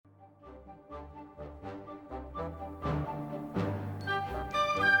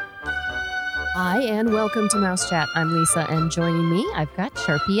Hi, and welcome to Mouse Chat. I'm Lisa, and joining me, I've got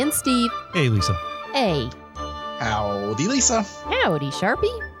Sharpie and Steve. Hey, Lisa. Hey. Howdy, Lisa. Howdy,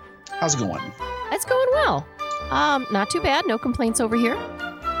 Sharpie. How's it going? It's going well. Not too bad. No complaints over here.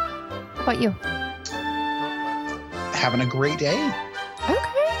 How about you? Having a great day.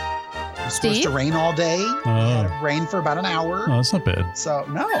 Okay. It's supposed to rain all day. Rain for about an hour. Oh, that's not bad. So,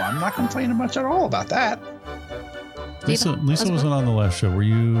 no, I'm not complaining much at all about that. Lisa wasn't on the last show.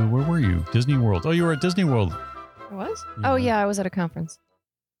 Where were you? Disney World. Oh, you were at Disney World. I was? Yeah. Oh, yeah, I was at a conference.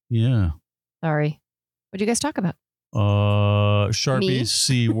 Yeah. Sorry. What'd you guys talk about? Sharpie's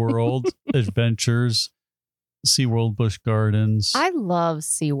SeaWorld Adventures, SeaWorld Busch Gardens. I love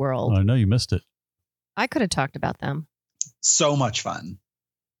SeaWorld. I know you missed it. I could have talked about them. So much fun.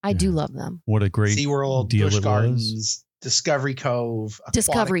 I do love them. What a great SeaWorld, deal Busch it Gardens, was. Discovery Cove, Aquatica.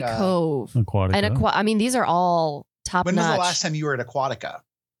 Discovery Cove. Aquatica. And these are all top When notch. was the last time you were at Aquatica?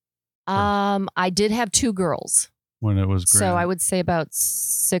 I did have two girls. When it was great. So I would say about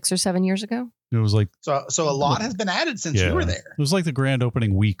 6 or 7 years ago. It was like So a lot has been added since you were there. It was like the grand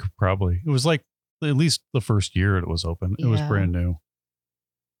opening week, probably. It was like at least the first year it was open. It was Yeah. brand new.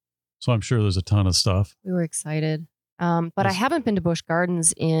 So I'm sure there's a ton of stuff. We were excited. But I haven't been to Busch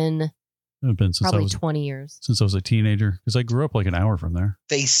Gardens in I haven't been probably 20 years. since I was a teenager because I grew up like an hour from there.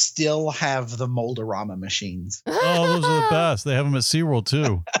 They still have the Mold-A-Rama machines. Oh, those are the best. They have them at SeaWorld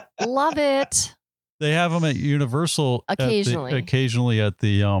too. Love it. They have them at Universal Occasionally. occasionally at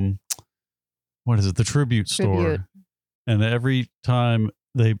the what is it? The Tribute store. Tribute. And every time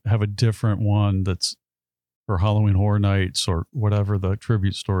they have a different one that's for Halloween Horror Nights or whatever the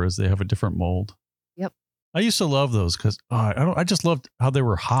Tribute store is, they have a different mold. Yep. I used to love those because I just loved how they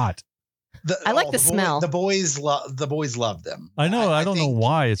were hot. I like the smell. The boys love them. I know. I don't know think-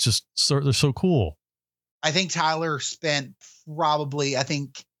 why. It's just they're so cool. I think Tyler spent probably,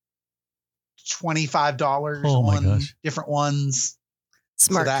 $25 Oh my on gosh. different ones.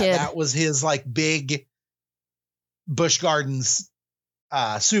 Smart so kid. that was his like big Busch Gardens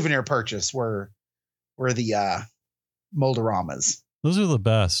souvenir purchase were the Mold-A-Ramas. Those are the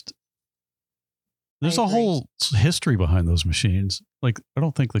best. There's I a agree. whole history behind those machines. Like, I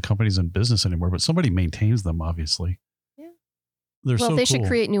don't think the company's in business anymore, but somebody maintains them, obviously. Yeah. They're Well, so they cool. should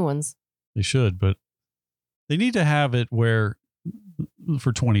create new ones. They should, but they need to have it where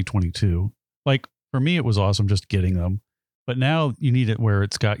for 2022. Like, for me, it was awesome just getting them. But now you need it where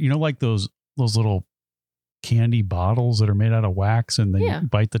it's got, like those little candy bottles that are made out of wax and then Yeah. you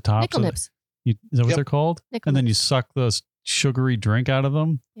bite the tops. Nickel nips. Is that what Yep. they're called? Nickel And then you nips. suck the sugary drink out of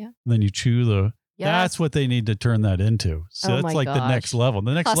them. Yeah. And then you chew the. Yes. That's what they need to turn that into. So Oh that's my like the next gosh. level.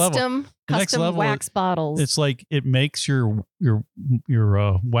 The next level. The next Custom level, wax bottles. It's like it makes your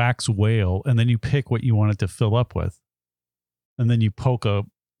wax whale, and then you pick what you want it to fill up with, and then you poke a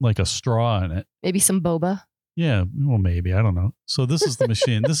straw in it. Maybe some boba. Yeah, well, maybe, I don't know. So this is the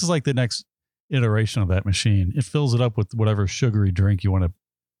machine. This is like the next iteration of that machine. It fills it up with whatever sugary drink you want to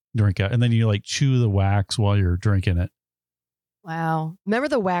drink out, and then you like chew the wax while you're drinking it. Wow. Remember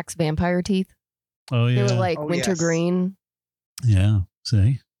the wax vampire teeth? Oh yeah, They were like Oh, winter yes. green. yeah.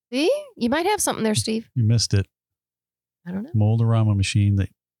 See, See? You might have something there, Steve. you missed it. I don't know. Mold-A-Rama machine that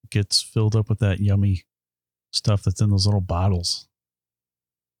gets filled up with that yummy stuff that's in those little bottles.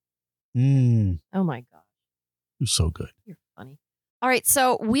 Oh my God. It's so good. You're funny. All right.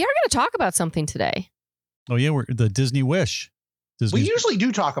 So we are going to talk about something today. Oh yeah, we're the Disney Wish. We Disney's- usually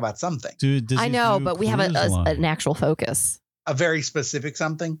do talk about something, Disney's I know, new but we have cruise line. an actual focus. a very specific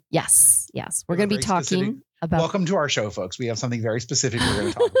something. Yes. Yes. We're Very going to be talking specific. about. Welcome to our show, folks. We have something very specific we're going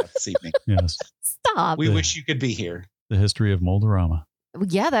to talk about this evening. Yes, Stop. We Yeah. wish you could be here. the history of Mold-A-Rama.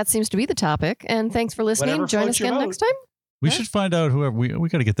 Yeah, that seems to be the topic. And thanks for listening. Whatever Join floats us your again boat. next time. We Yeah. should find out whoever we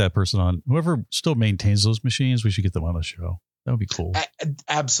got to get that person on. Whoever still maintains those machines, we should get them on the show. That would be cool.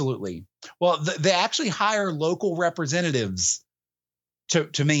 Absolutely. Well, they actually hire local representatives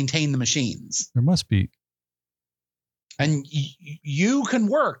to maintain the machines. There must be. And you can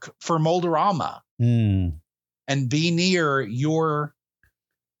work for Mold-A-Rama and be near your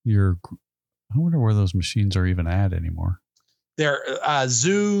I wonder where those machines are even at anymore. their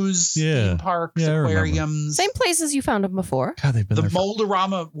zoos, Yeah. theme parks, Yeah, I remember. aquariums. Same places you found them before. God, they've been The there.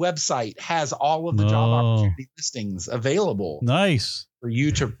 Mold-A-Rama website has all of the job Oh. opportunity listings available Nice. for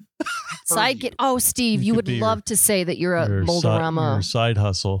you to. Side get. Oh, Steve, You you could would be your- love to say that you're a Your Mold-A-Rama. side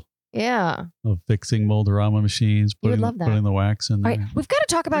hustle Yeah. of fixing Mold-A-Rama machines, You would putting, love that. putting the wax in All there, right. We've got to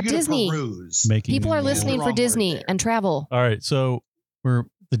talk about you're gonna Disney. peruse. making People are new- listening wrong for word Disney there. and travel. All right, so we're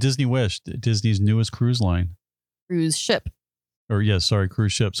the Disney Wish, Disney's newest cruise line. Cruise ship.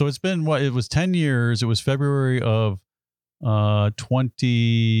 Cruise ship. So it's been it was 10 years. It was February of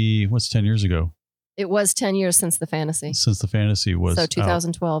What's 10 years ago? It was 10 years since the fantasy. Since the fantasy was So out.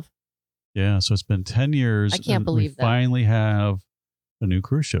 2012. Yeah, so it's been 10 years. I can't and believe we that. finally have a new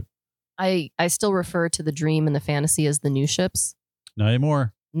cruise ship. I still refer to the dream and the fantasy as the new ships. Not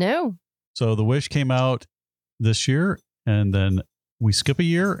anymore. No. So the Wish came out this year, and then we skip a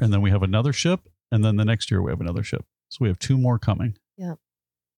year, and then we have another ship, and then the next year we have another ship. So we have 2 more coming. Yeah.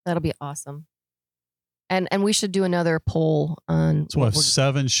 That'll be awesome. And we should do another poll on So we'll have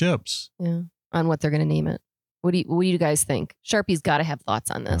 7 ships. on what they're going to name it. What do you guys think? Sharpie's got to have thoughts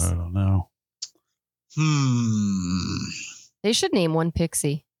on this. I don't know. They should name one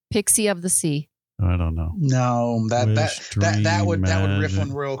Pixie. Pixie of the Sea. I don't know. No, that would riff Magic.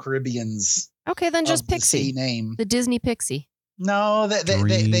 on Royal Caribbean's Okay, then just of the Pixie. sea name. The Disney Pixie. No, they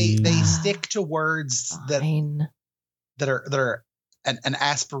Dream. stick to words Fine. that are an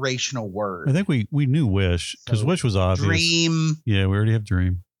aspirational word. I think we knew Wish because So, Wish was obvious. Dream, Yeah, we already have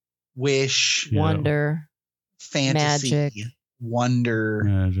Dream. wish, Yeah. Wonder. fantasy, Magic. wonder.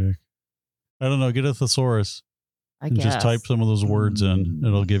 Magic. I don't know. Get a thesaurus I and guess. just type some of those words in.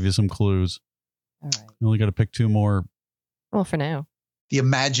 It'll give you some clues. All right. You only got to pick 2 more, Well, for now. The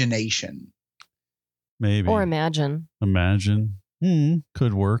imagination. maybe. Or Imagine. Imagine.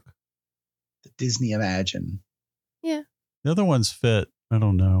 Could work. The Disney Imagine. The other ones fit. I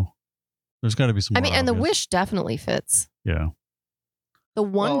don't know. There's got to be some. I more mean, and the obvious. Wish definitely fits. Yeah. The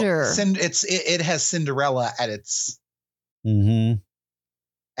Wonder. Well, it has Cinderella at its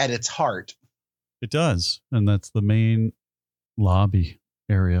heart. It does, and that's the main lobby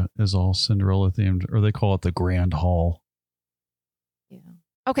area is all Cinderella themed, or they call it the Grand Hall. Yeah.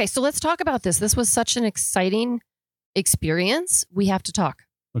 Okay, so let's talk about this. This was such an exciting experience. We have to talk.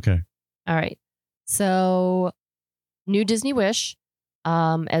 Okay. All right. So, new Disney Wish.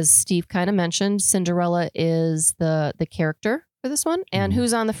 As Steve kind of mentioned, Cinderella is the character for this one. And Mhm.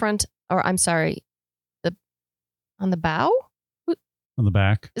 who's on the front? Or I'm sorry, on the bow? On the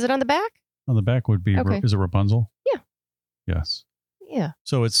back. Is it on the back? On the back would be. Okay. Is it Rapunzel? Yeah. Yes. Yeah.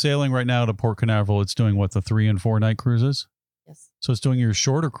 So it's sailing right now to Port Canaveral. It's doing what, the 3 and 4 night cruises. Yes. So it's doing your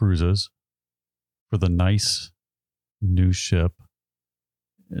shorter cruises for the nice new ship.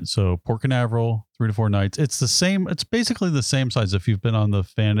 And so Port Canaveral, 3 to 4 nights. It's the same. It's basically the same size. If you've been on the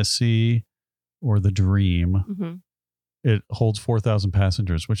Fantasy or the Dream, Mm-hmm. it holds 4,000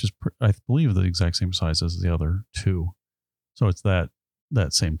 passengers, which is, I believe, the exact same size as the other 2. So it's that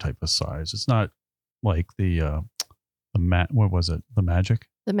same type of size. It's not like what was it? The Magic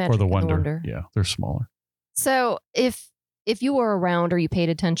The Magic or the and Wonder. Yeah, they're smaller. So if you were around or you paid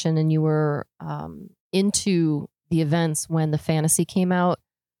attention and you were into the events when the Fantasy came out,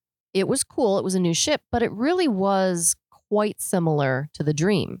 it was cool. It was a new ship, but it really was quite similar to the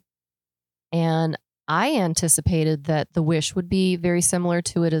Dream. And I anticipated that the Wish would be very similar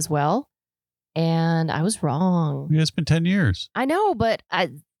to it as well. And I was wrong. Yeah, it's been 10 years. I know, but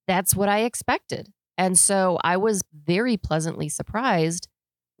that's what I expected. And so I was very pleasantly surprised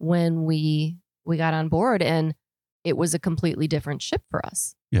when we got on board and it was a completely different ship for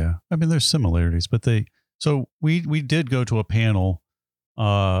us. Yeah. I mean, there's similarities, but we did go to a panel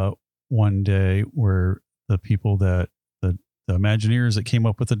one day where the people the Imagineers that came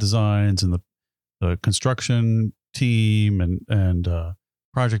up with the designs and the construction team and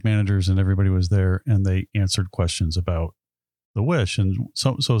project managers and everybody was there, and they answered questions about the Wish. And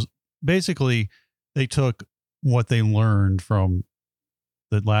so basically they took what they learned from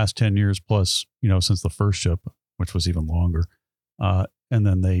the last 10 years plus, since the first ship, which was even longer. And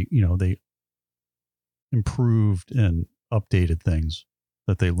then they improved and updated things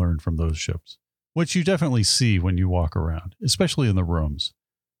that they learned from those ships, which you definitely see when you walk around, especially in the rooms.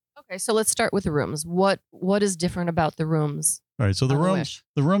 Okay, so let's start with the rooms. What is different about the rooms? All right. So the on the rooms, Wish?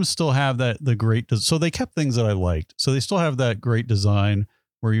 the rooms still have the great, so they kept things that I liked. So they still have that great design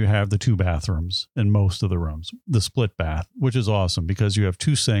where you have the 2 bathrooms in most of the rooms, the split bath, which is awesome because you have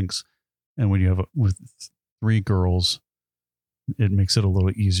 2 sinks. And when you have with 3 girls, it makes it a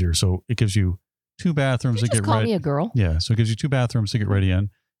little easier. So it gives you 2 bathrooms You to just get call ready. me a girl. Yeah. So it gives you 2 bathrooms to get ready in.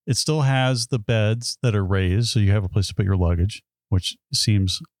 It still has the beds that are raised. So you have a place to put your luggage, which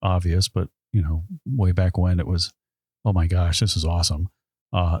seems obvious, but way back when it was, oh my gosh, this is awesome.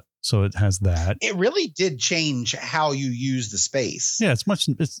 So it has that. It really did change how you use the space. Yeah.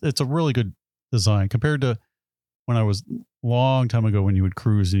 It's a really good design compared to when I was long time ago when you would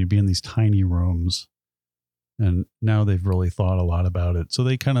cruise and you'd be in these tiny rooms. And now they've really thought a lot about it. So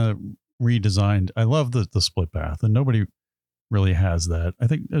they kind of redesigned. I love the split bath, and nobody really has that. I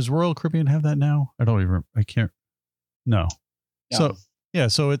think, does Royal Caribbean have that now? I can't. No. Yeah. So, yeah.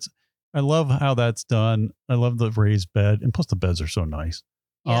 So I love how that's done. I love the raised bed, and plus the beds are so nice.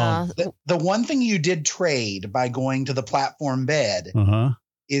 Yeah. The one thing you did trade by going to the platform bed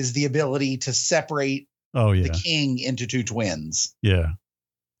is the ability to separate the king into two twins. Yeah.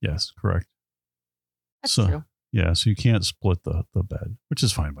 Yes, correct. That's true. Yeah, so you can't split the bed, which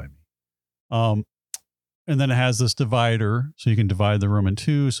is fine by me. And then it has this divider, so you can divide the room in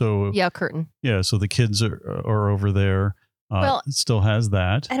two. So curtain. Yeah, so the kids are over there. Well, it still has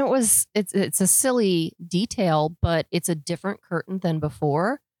that. And it's a silly detail, but it's a different curtain than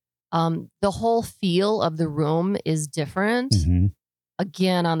before. The whole feel of the room is different. Mm-hmm.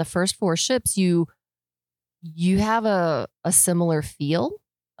 Again, on the first 4 ships, you have a similar feel,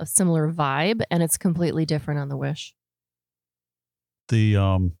 a similar vibe, and it's completely different on the Wish.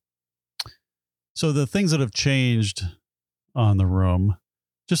 So the things that have changed on the room,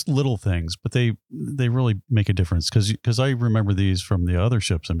 just little things, but they really make a difference because I remember these from the other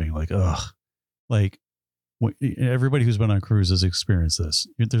ships and being like, ugh, like everybody who's been on cruise has experienced this.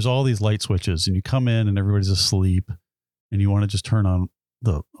 There's all these light switches, and you come in and everybody's asleep, and you want to just turn on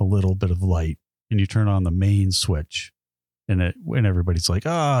a little bit of light, and you turn on the main switch, and everybody's like,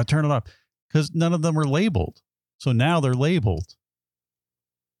 turn it off, because none of them are labeled. So now they're labeled.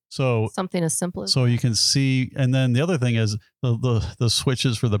 So something as simple as so that. You can see. And then the other thing is the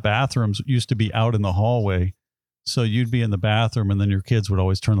switches for the bathrooms used to be out in the hallway. So you'd be in the bathroom and then your kids would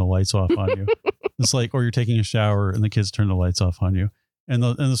always turn the lights off on you. It's like, or you're taking a shower and the kids turn the lights off on you, and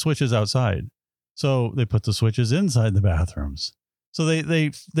the switch is outside. So they put the switches inside the bathrooms. So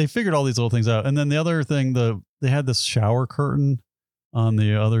they figured all these little things out. And then the other thing, they had this shower curtain on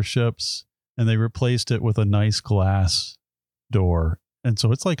the other ships, and they replaced it with a nice glass door. And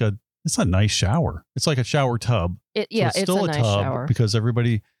so it's a nice shower. It's like a shower tub. It's still a nice tub shower. Because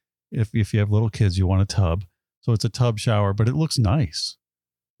everybody, if you have little kids, you want a tub. So it's a tub shower, but it looks nice.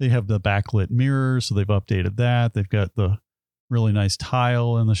 They have the backlit mirrors, so they've updated that. They've got the really nice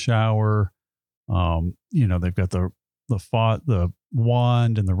tile in the shower. They've got the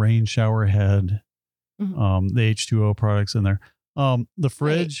wand and the rain shower head. Mm-hmm. The H2O products in there. The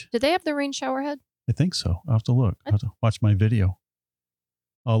fridge. Did they have the rain shower head? I think so. I'll have to look. I'll have to watch my video.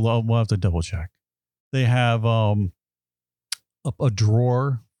 We'll have to double check. They have a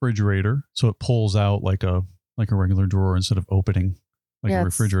drawer refrigerator, so it pulls out like a regular drawer instead of opening like a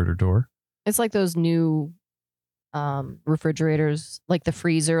refrigerator door. It's like those new refrigerators, like the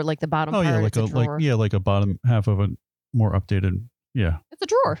freezer, like the bottom part. Like a bottom half of a more updated. Yeah, it's a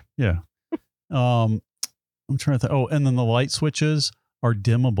drawer. Yeah. I'm trying to think. Oh, and then the light switches are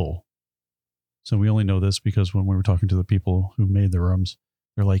dimmable. So we only know this because when we were talking to the people who made the rooms,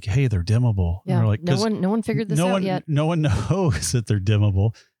 they're like, "Hey, they're dimmable." Yeah. And like, no one figured this out yet. No one knows that they're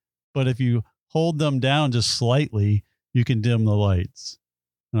dimmable, but if you hold them down just slightly, you can dim the lights.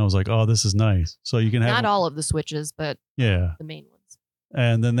 And I was like, "Oh, this is nice." So you can have not all of the switches, but the main ones.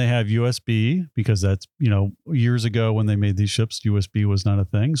 And then they have USB because that's, years ago when they made these ships, USB was not a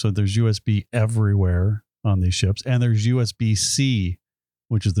thing. So there's USB everywhere on these ships, and there's USB-C,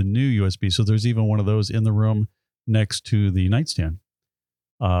 which is the new USB. So there's even one of those in the room next to the nightstand.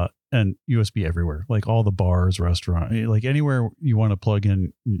 And USB everywhere, like all the bars, restaurant, like anywhere you want to plug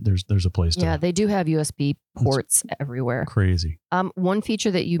in, there's a place to. Yeah, they do have USB ports everywhere. Crazy. One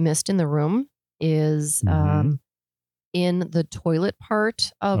feature that you missed in the room is in the toilet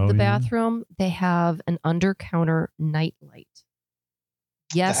part of the bathroom, they have an under counter night light.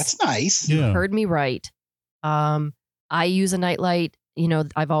 Yes, that's nice. You heard me right. I use a night light.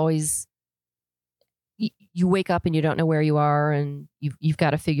 I've always. You wake up and you don't know where you are, and you've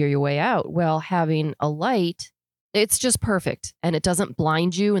got to figure your way out. Well, having a light, it's just perfect, and it doesn't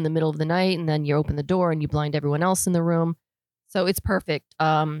blind you in the middle of the night, and then you open the door and you blind everyone else in the room. So it's perfect.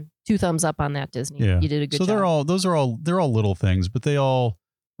 2 thumbs up on that, Disney. Yeah. You did a good job. So they're all little things, but they all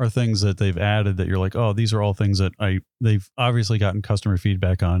are things that they've added that you're like, oh, these are all things that they've obviously gotten customer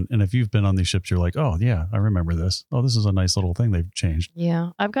feedback on. And if you've been on these ships, you're like, oh yeah, I remember this. Oh, this is a nice little thing they've changed. Yeah,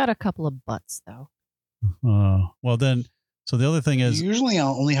 I've got a couple of butts though. Well then, so the other thing is usually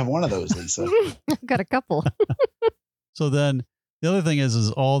I'll only have one of those, Lisa. I've got a couple. So then the other thing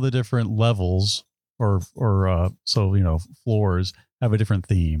is all the different levels or floors have a different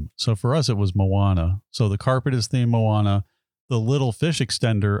theme. So for us, it was Moana. So the carpet is themed Moana. The little fish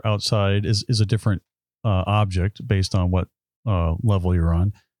extender outside is a different object based on what level you're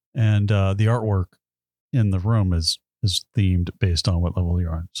on. And the artwork in the room is themed based on what level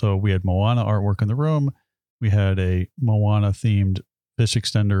you're on. So we had Moana artwork in the room. We had a Moana themed fish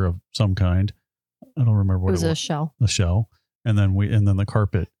extender of some kind. I don't remember what it was. It was a shell. A shell. And then the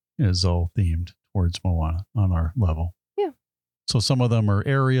carpet is all themed towards Moana on our level. Yeah. So some of them are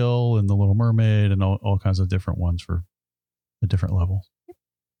Ariel and the Little Mermaid and all kinds of different ones for the different levels.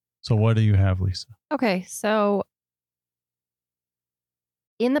 So what do you have, Lisa? Okay, so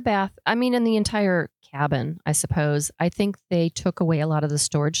in the in the entire cabin, I suppose, I think they took away a lot of the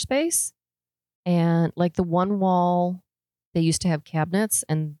storage space. And like the one wall, they used to have cabinets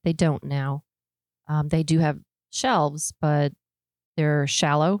and they don't now. They do have shelves, but they're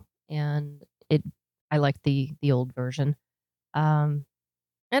shallow and I like the old version. And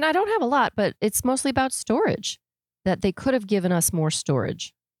I don't have a lot, but it's mostly about storage, that they could have given us more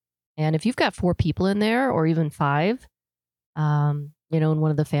storage. And if you've got 4 people in there or even 5, in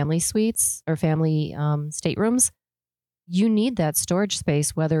one of the family suites or family staterooms, you need that storage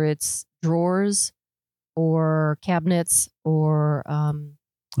space, whether it's drawers or cabinets or.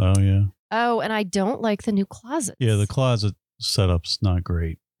 Oh, yeah. Oh, and I don't like the new closets. Yeah, the closet setup's not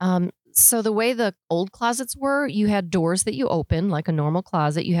great. So the way the old closets were, you had doors that you open like a normal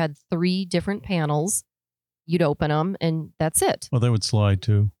closet. You had 3 different panels. You'd open them and that's it. Well, they would slide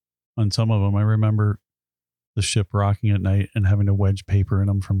too. On some of them, I remember the ship rocking at night and having to wedge paper in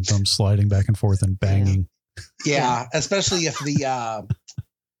them from them sliding back and forth and banging. Yeah, especially if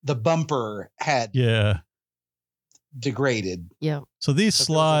the bumper had degraded. Yeah. So these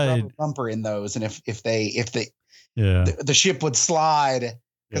slide bumper in those, and if they yeah, the ship would slide.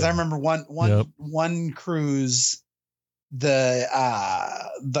 Because I remember one cruise, the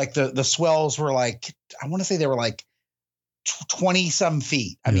swells were like, I want to say they were like 20 some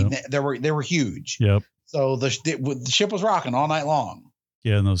feet. I mean, they were huge. Yep. So the ship was rocking all night long.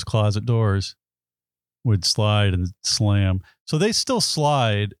 Yeah, and those closet doors would slide and slam. So they still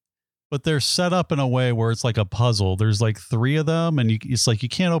slide, but they're set up in a way where it's like a puzzle. There's like 3 of them, and it's like you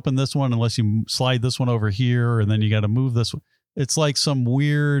can't open this one unless you slide this one over here, and then you got to move this one. It's like some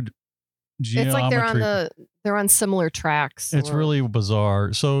weird geometry. It's like they're on similar tracks. It's really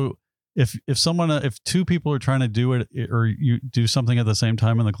bizarre. So if 2 people are trying to do it, or you do something at the same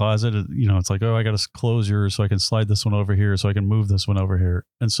time in the closet, it's like, oh, I got to close yours so I can slide this one over here so I can move this one over here.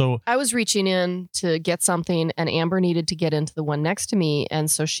 And so I was reaching in to get something and Amber needed to get into the one next to me. And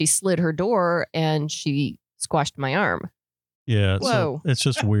so she slid her door and she squashed my arm. Yeah. Whoa. So it's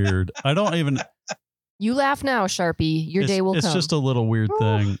just weird. I don't even. You laugh now, Sharpie. Your day will come. It's just a little weird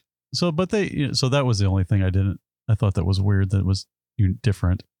thing. So, but so that was the only thing I thought that was weird. That was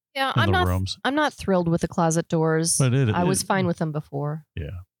different. Yeah, I'm not thrilled with the closet doors. But I was fine with them before.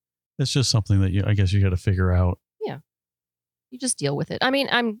 Yeah, it's just something that I guess you got to figure out. Yeah, you just deal with it. I mean,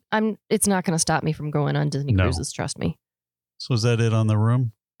 it's not going to stop me from going on Disney cruises. Trust me. So is that it on the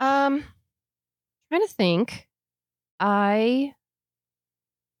room? Trying to think.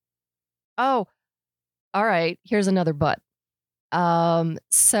 All right, here's another but.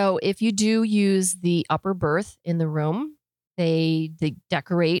 So if you do use the upper berth in the room, they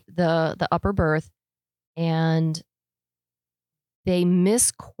decorate the upper berth and they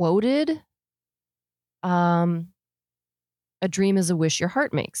misquoted a dream is a wish your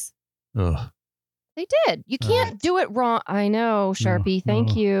heart makes. Ugh. They did. You can't do it wrong. I know, Sharpie.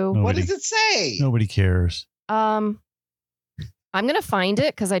 Thank you. What does it say? Nobody cares. I'm going to find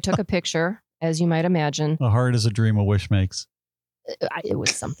it because I took a picture. As you might imagine. A heart is a dream a wish makes. It was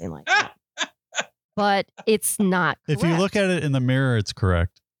something like that. But it's not correct. If you look at it in the mirror, it's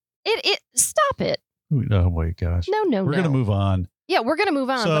correct. Stop it. Oh my gosh. No. We're going to move on. Yeah, we're going to move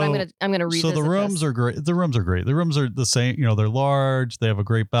on, but I'm going to read. So the rooms are great. The rooms are great. The rooms are the same, they're large, they have a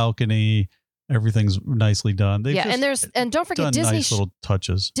great balcony. Everything's nicely done. And don't forget Disney Disney nice little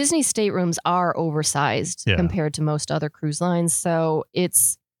touches. Disney staterooms are oversized compared to most other cruise lines, so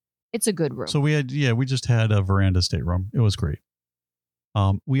it's a good room. So we just had a veranda stateroom. It was great.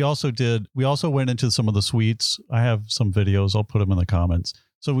 We also went into some of the suites. I have some videos. I'll put them in the comments.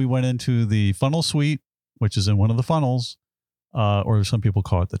 So we went into the funnel suite, which is in one of the funnels, or some people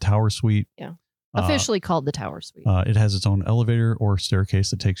call it the tower suite. Yeah. Officially called the tower suite. It has its own elevator or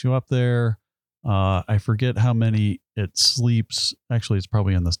staircase that takes you up there. I forget how many it sleeps. Actually, it's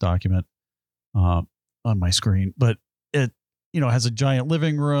probably in this document on my screen, but it has a giant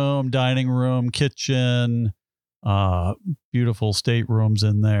living room, dining room, kitchen, beautiful staterooms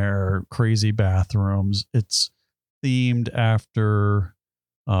in there, crazy bathrooms. It's themed after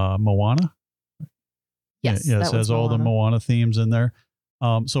Moana. Yes. It has all the Moana themes in there.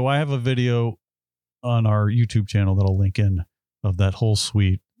 So I have a video on our YouTube channel that I'll link in of that whole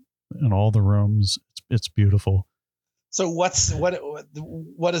suite and all the rooms. It's beautiful. So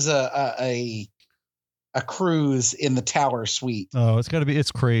what is a cruise in the tower suite? Oh,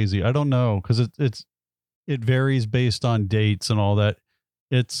 it's crazy. I don't know. Cause it varies based on dates and all that.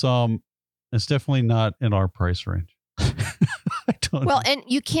 It's definitely not in our price range. Well, and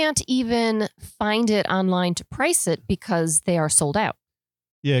you can't even find it online to price it because they are sold out.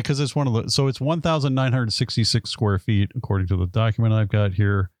 Yeah, because it's one of the, so it's 1,966 square feet, according to the document I've got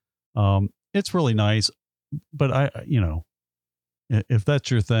here. It's really nice, but if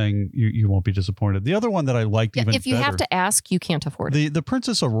that's your thing, you won't be disappointed. The other one that I liked even if you better, have to ask, you can't afford it. The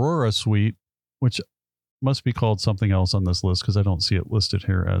Princess Aurora suite, which must be called something else on this list because I don't see it listed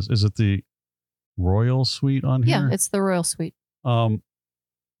here as, is it the Royal Suite on here? Yeah, it's the Royal Suite. That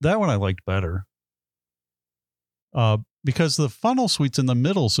one I liked better. Because the funnel suite's in the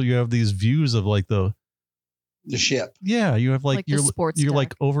middle, so you have these views of like the ship. Yeah, you have like you're deck.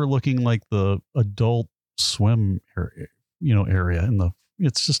 like overlooking like the adult swim area in the.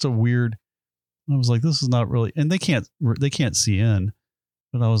 It's just a weird. I was like, this is not really, and they can't see in,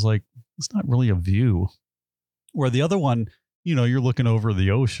 but I was like, it's not really a view. Where the other one, you're looking over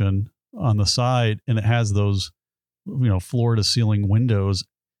the ocean on the side, and it has those, floor to ceiling windows,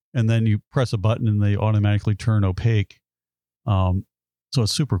 and then you press a button and they automatically turn opaque. So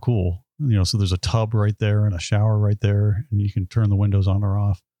it's super cool. So there's a tub right there and a shower right there, and you can turn the windows on or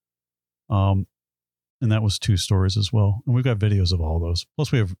off. And that was 2 stories as well. And we've got videos of all those.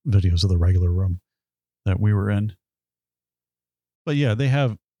 Plus we have videos of the regular room that we were in. But yeah, they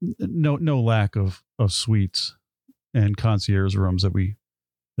have no lack of suites and concierge rooms that we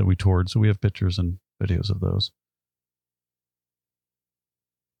toured. So we have pictures and videos of those.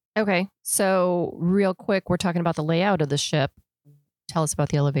 Okay. So real quick, we're talking about the layout of the ship. Tell us about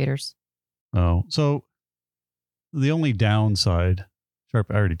the elevators. Oh, so the only downside, I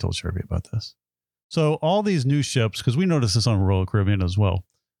already told Sharpie about this. So all these new ships, because we noticed this on Royal Caribbean as well.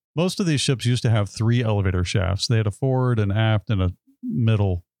 Most of these ships used to have 3 elevator shafts. They had a forward, an aft, and a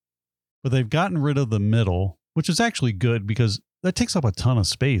middle. But they've gotten rid of the middle, which is actually good because that takes up a ton of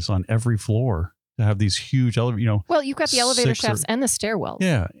space on every floor to have these huge elevators. Well, you've got the elevator shafts and the stairwells.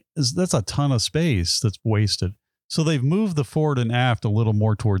 Yeah, that's a ton of space that's wasted. So they've moved the forward and aft a little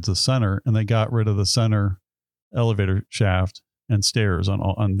more towards the center, and they got rid of the center elevator shaft and stairs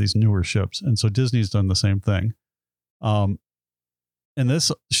on these newer ships. And so Disney's done the same thing. And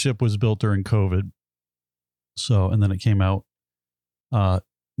this ship was built during COVID. So, and then it came out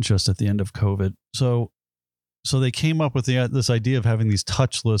just at the end of COVID. So they came up with this idea of having these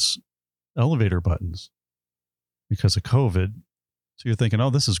touchless elevator buttons because of COVID. So you're thinking, oh,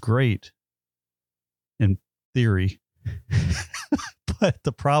 this is great in theory. But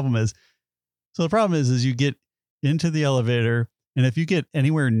the problem is you get into the elevator, and if you get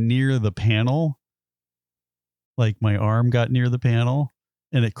anywhere near the panel, like my arm got near the panel,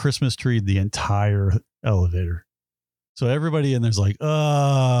 and it Christmas treed the entire elevator. So everybody in there's like,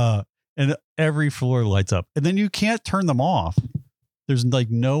 and every floor lights up, and then you can't turn them off. There's like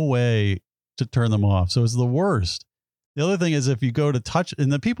no way to turn them off. So it's the worst. The other thing is if you go to touch,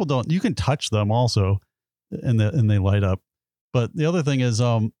 and the people you can touch them also, and they light up. But the other thing is,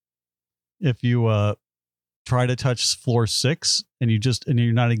 if you try to touch floor 6 and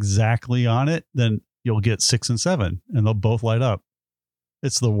you're not exactly on it, then you'll get 6 and 7 and they'll both light up.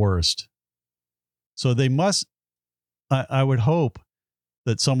 It's the worst. So they must, I would hope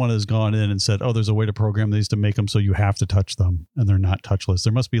that someone has gone in and said, oh, there's a way to program these to make them so you have to touch them and they're not touchless.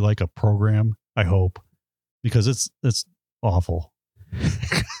 There must be like a program, I hope, because it's awful.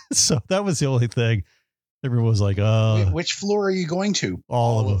 So that was the only thing. Everyone was like, which floor are you going to?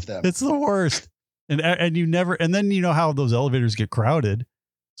 All of them. It's the worst. And you never, and then you know how those elevators get crowded.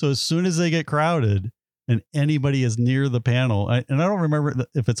 So as soon as they get crowded and anybody is near the panel, and I don't remember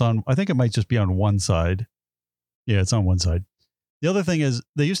if it's on, I think it might just be on one side. Yeah, it's on one side. The other thing is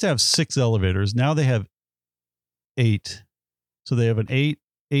they used to have 6 elevators. Now they have 8. So they have an 8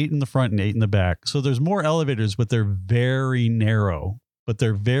 in the front and 8 in the back. So there's more elevators, but they're very narrow, but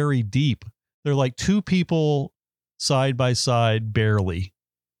they're very deep. They're like 2 people side by side, barely,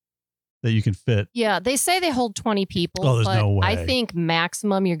 that you can fit. Yeah, they say they hold 20 people. Oh, there's no way. I think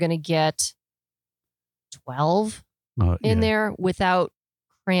maximum you're going to get 12 in there without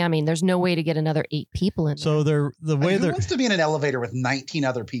cramming. There's no way to get another 8 people in there. So who wants to be in an elevator with 19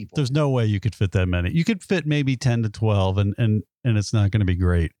 other people? There's no way you could fit that many. You could fit maybe 10 to 12 and it's not going to be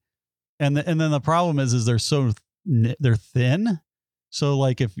great. And then the problem is they're thin. So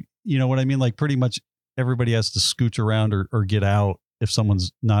like if you know what I mean, like pretty much everybody has to scooch around or get out if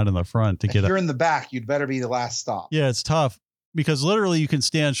someone's not in the front to get out. If you're in the back, you'd better be the last stop. Yeah, it's tough because literally you can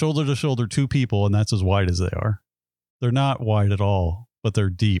stand shoulder to shoulder 2 people and that's as wide as they are. They're not wide at all, but they're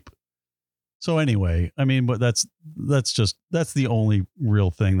deep. So anyway, I mean, but that's the only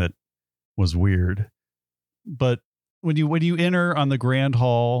real thing that was weird. But when you enter on the Grand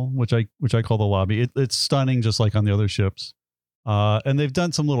Hall, which I call the lobby, it's stunning just like on the other ships. And they've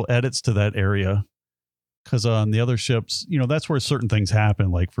done some little edits to that area because on the other ships, that's where certain things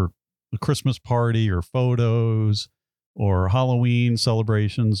happen, like for a Christmas party or photos or Halloween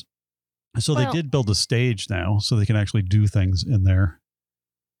celebrations. So they did build a stage now so they can actually do things in there.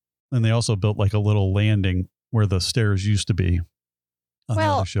 And they also built like a little landing where the stairs used to be on the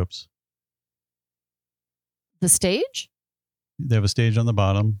other ships. The stage? They have a stage on the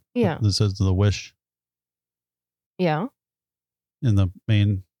bottom. Yeah. That says the Wish. Yeah. In the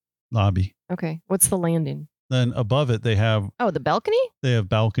main lobby. Okay. What's the landing? Then above it, they have... Oh, the balcony? They have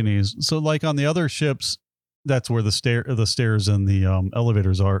balconies. So like on the other ships, that's where the stairs and the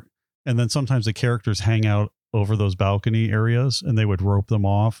elevators are. And then sometimes the characters hang out over those balcony areas and they would rope them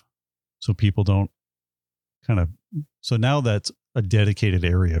off so people don't so now that's a dedicated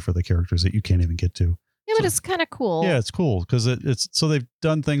area for the characters that you can't even get to. Yeah, but it's kind of cool. Yeah, it's cool because it's so they've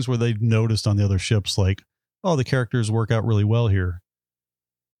done things where they've noticed on the other ships, like, oh, the characters work out really well here.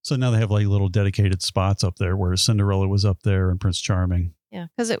 So now they have like little dedicated spots up there where Cinderella was up there and Prince Charming. Yeah,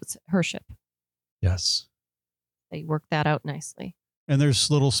 because it was her ship. Yes. They worked that out nicely. And there's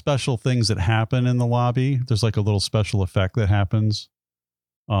little special things that happen in the lobby. There's like a little special effect that happens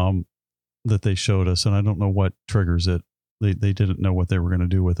that they showed us. And I don't know what triggers it. They didn't know what they were going to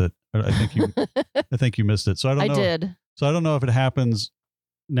do with it. I think you missed it. So I don't know. I did. So I don't know if it happens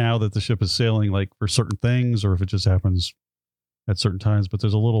now that the ship is sailing, like for certain things, or if it just happens at certain times. But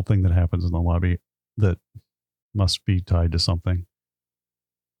there's a little thing that happens in the lobby that must be tied to something.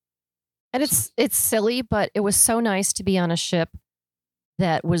 And it's silly, but it was so nice to be on a ship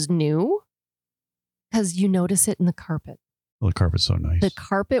that was new because you notice it in the carpet. Well, the carpet's so nice. The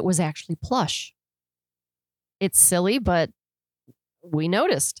carpet was actually plush. It's silly, but we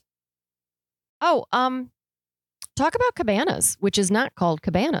noticed. Oh, talk about cabanas, which is not called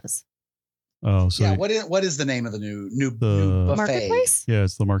cabanas. Oh, so yeah. What is the name of the new buffet? Marketplace? Yeah,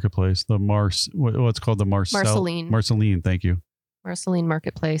 it's the marketplace. The what's called the Marceline. Marceline, thank you. Marceline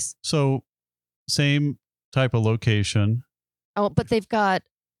Marketplace. So same type of location. Oh, but they've got,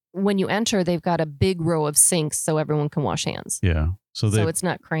 when you enter, they've got a big row of sinks so everyone can wash hands. Yeah. So it's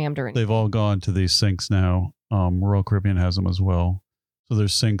not crammed or anything. They've all gone to these sinks now. Royal Caribbean has them as well. So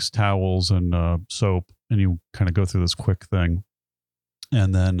there's sinks, towels, and soap, and you kind of go through this quick thing.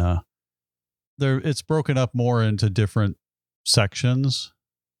 And then it's broken up more into different sections.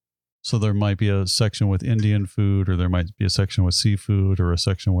 So there might be a section with Indian food, or there might be a section with seafood, or a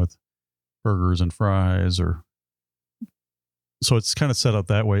section with burgers and fries, so it's kind of set up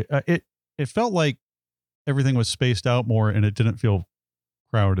that way. It felt like everything was spaced out more, and it didn't feel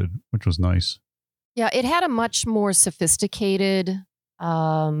crowded, which was nice. Yeah, it had a much more sophisticated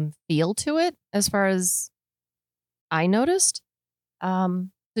feel to it, as far as I noticed.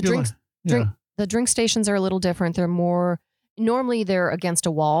 The drink stations are a little different. They're more, normally they're against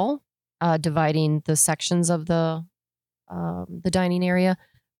a wall, dividing the sections of the dining area.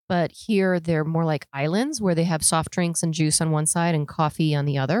 But here they're more like islands where they have soft drinks and juice on one side and coffee on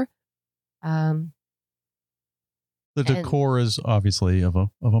the other. The decor is obviously of a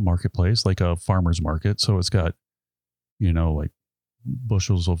marketplace, like a farmer's market. So it's got, like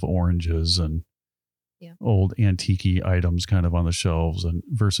bushels of oranges and old antique items kind of on the shelves, and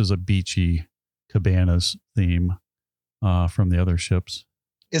versus a beachy cabanas theme from the other ships.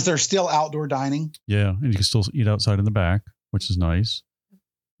 Is there still outdoor dining? Yeah, and you can still eat outside in the back, which is nice.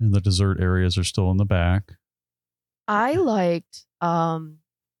 And the dessert areas are still in the back. I liked,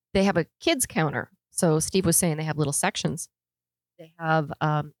 they have a kids counter. So Steve was saying they have little sections. They have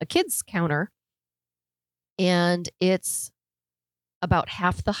a kids counter, and it's about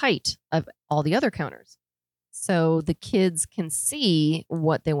half the height of all the other counters. So the kids can see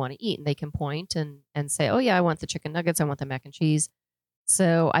what they want to eat, and they can point and say, oh yeah, I want the chicken nuggets. I want the mac and cheese.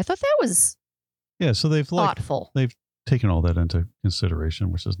 So I thought that was so they've thoughtful. They've taken all that into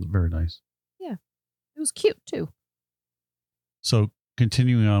consideration, which is very nice. Yeah. It was cute too. So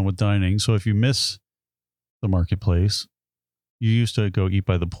continuing on with dining. So if you miss the marketplace, you used to go eat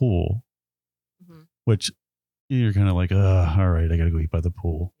by the pool, which you're kind of like, all right, I got to go eat by the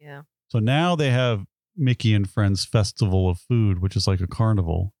pool. Yeah. So now they have Mickey and Friends Festival of Food, which is like a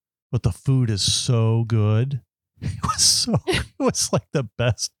carnival, but the food is so good. It was like the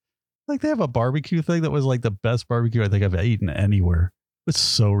best. Like they have a barbecue thing that was like the best barbecue I think I've eaten anywhere. It's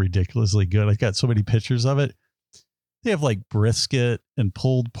so ridiculously good. I got so many pictures of it. They have like brisket and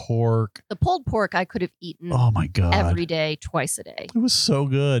pulled pork. The pulled pork I could have eaten. Oh my God. Every day, twice a day. It was so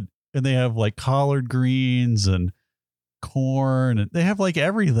good. And they have like collard greens and corn, and they have like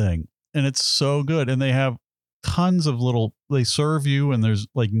everything. And it's so good. And they have tons of they serve you, and there's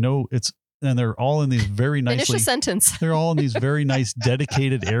like it's and they're all in these very nicely. Finish a sentence. They're all in these very nice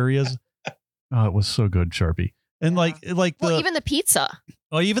dedicated areas. Oh, it was so good, Sharpie. And even the pizza.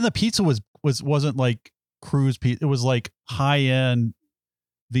 Oh, even the pizza wasn't like cruise pizza. It was like high end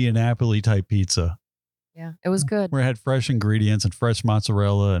Via Napoli type pizza. Yeah, it was good. Where it had fresh ingredients and fresh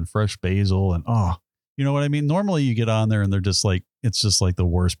mozzarella and fresh basil and you know what I mean? Normally you get on there and they're just like, it's just like the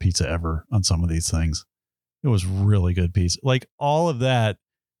worst pizza ever on some of these things. It was really good pizza. Like all of that,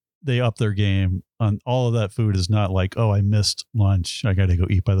 they up their game on all of that food is not like, oh, I missed lunch. I got to go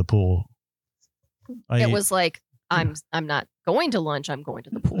eat by the pool. It was like, I'm not going to lunch. I'm going to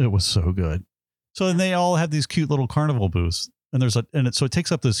the pool. It was so good. So then they all have these cute little carnival booths and so it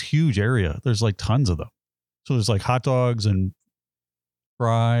takes up this huge area. There's like tons of them. So there's like hot dogs and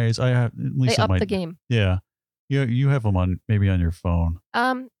fries. I have at least they up the game. Yeah, you have them maybe on your phone.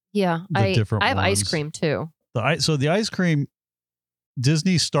 Yeah, I have ice cream too. So the ice cream,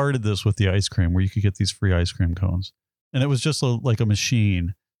 Disney started this with the ice cream where you could get these free ice cream cones, and it was just like a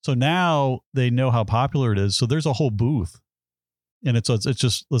machine. So now they know how popular it is. So there's a whole booth, and it's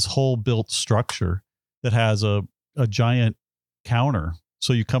just this whole built structure that has a giant counter.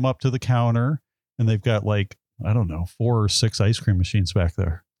 So you come up to the counter. And they've got like, I don't know, 4 or 6 ice cream machines back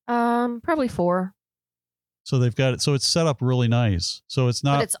there. Probably 4. So they've got it. So it's set up really nice. So it's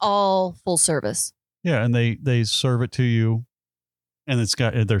not. But it's all full service. Yeah. And they serve it to you. And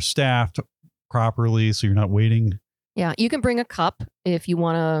they're staffed properly. So you're not waiting. Yeah. You can bring a cup if you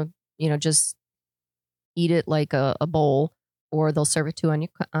want to, just eat it like a bowl, or they'll serve it to you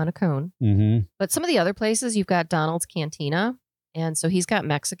on a cone. Mm-hmm. But some of the other places, you've got Donald's Cantina. And so he's got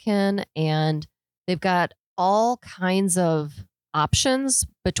Mexican, and they've got all kinds of options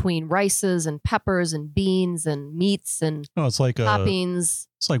between rices and peppers and beans and meats and it's like toppings.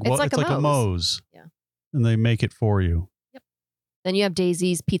 It's like a Moe's. Yeah. And they make it for you. Yep. Then you have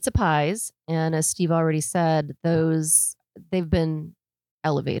Daisy's Pizza Pies. And as Steve already said, they've been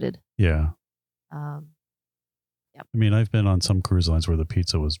elevated. Yeah. Yep. I mean, I've been on some cruise lines where the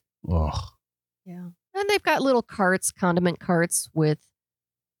pizza was, Yeah. And they've got little condiment carts with,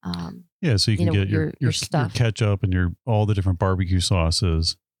 so you can get your stuff, your ketchup and all the different barbecue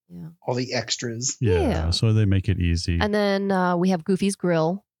sauces. Yeah. All the extras. Yeah. So they make it easy. And then we have Goofy's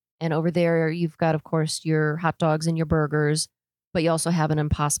Grill. And over there, you've got, of course, your hot dogs and your burgers, but you also have an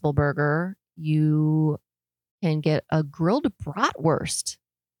Impossible Burger. You can get a grilled bratwurst.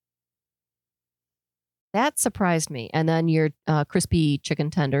 That surprised me. And then your crispy chicken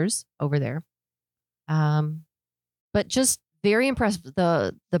tenders over there. But just very impressed with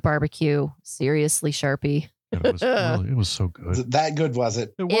the barbecue. Seriously, Sharpie. It was so good. Was it that good, was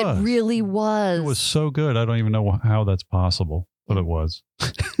it? It was. It really was. It was so good. I don't even know how that's possible, but it was.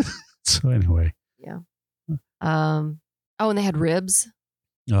 So anyway. Yeah. And they had ribs.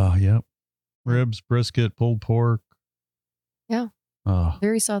 Oh, yeah. Ribs, brisket, pulled pork. Yeah.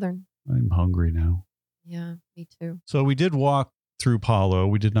 Very Southern. I'm hungry now. Yeah, me too. So we did walk through Palo.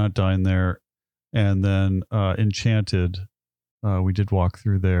 We did not dine there. And then Enchanted, we did walk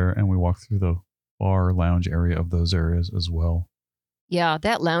through there, and we walked through the bar lounge area of those areas as well. Yeah,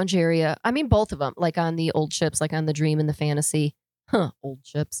 that lounge area. I mean, both of them, like on the old ships, like on the Dream and the Fantasy. Old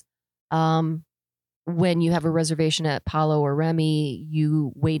ships. When you have a reservation at Palo or Remy,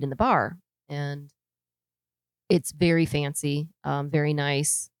 you wait in the bar, and it's very fancy, very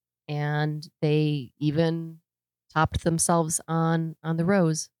nice. And they even topped themselves on the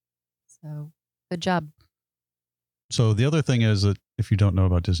Rose. So good job. So the other thing is that if you don't know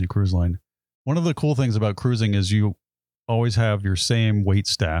about Disney Cruise Line, one of the cool things about cruising is you always have your same wait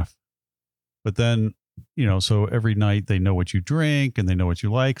staff. But then, so every night they know what you drink and they know what you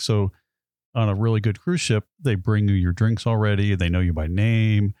like. So on a really good cruise ship, they bring you your drinks already. They know you by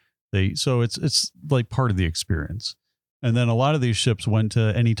name. So it's like part of the experience. And then a lot of these ships went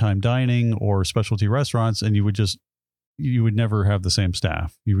to anytime dining or specialty restaurants, and you would never have the same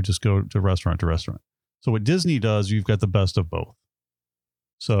staff. You would just go to restaurant. So what Disney does, you've got the best of both.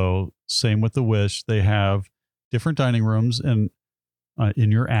 So same with the Wish, they have different dining rooms, and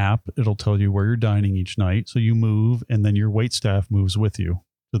in your app, it'll tell you where you're dining each night. So you move, and then your wait staff moves with you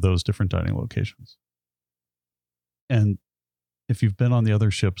to those different dining locations. And if you've been on the other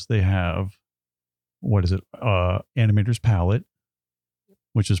ships, they have, Animator's Palette,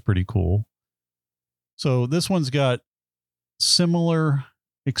 which is pretty cool. So this one's got similar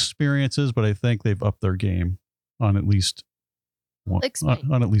experiences, but I think they've upped their game on at least one,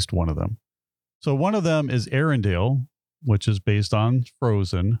 of them. So one of them is Arendelle, which is based on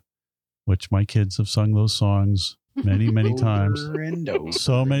Frozen, which my kids have sung those songs many, many times.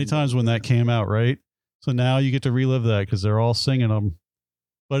 So many times when that came out, right? So now you get to relive that because they're all singing them.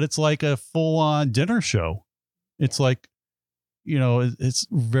 but it's like a full-on dinner show. It's like, it's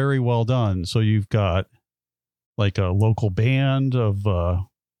very well done. So you've got like a local band of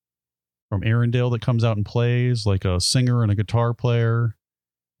from Arendelle that comes out and plays, like a singer and a guitar player.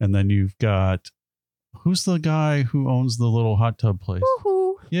 And then you've got, who's the guy who owns the little hot tub place?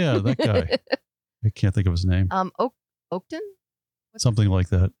 Woohoo. Yeah, that guy. I can't think of his name. Oakton? Something like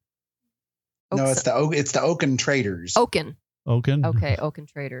that. No, it's the Oaken Traders. Oaken. Okay, Oaken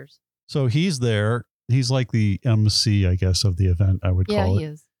Traders. So he's there. He's like the MC, I guess, of the event, I would call it. Yeah,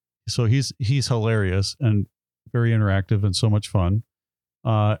 he is. So he's hilarious and very interactive and so much fun.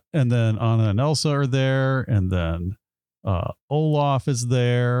 And then Anna and Elsa are there, and then Olaf is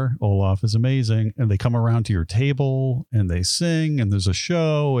there. Olaf is amazing, and they come around to your table and they sing, and there's a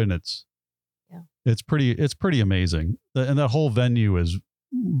show, and it's pretty amazing. And that whole venue is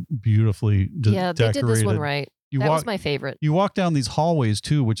beautifully decorated. They did this one right. That was my favorite. You walk down these hallways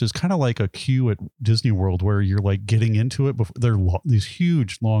too, which is kind of like a queue at Disney World where you're like getting into it before they're these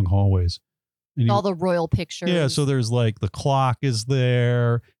huge long hallways. And all the royal pictures. Yeah, so there's like the clock is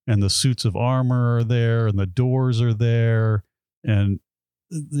there, and the suits of armor are there, and the doors are there, and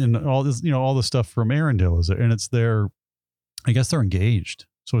all this, all the stuff from Arendelle is there, and it's their, I guess they're engaged.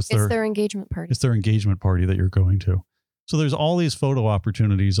 So it's their engagement party. It's their engagement party that you're going to. So there's all these photo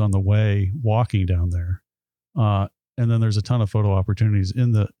opportunities on the way walking down there. And then there's a ton of photo opportunities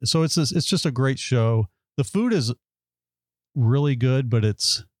so it's just a great show. The food is really good, but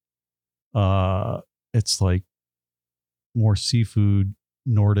it's like more seafood,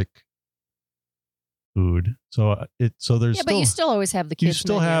 Nordic food. So there's but you still always have the kids. You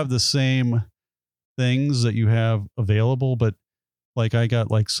still have the same things that you have available, but like I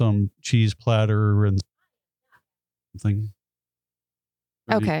got like some cheese platter and something.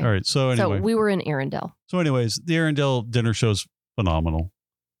 Okay. All right. So anyway, we were in Arendelle. So anyways, the Arendelle dinner show's phenomenal.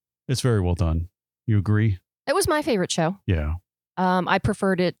 It's very well done. You agree? It was my favorite show. Yeah. I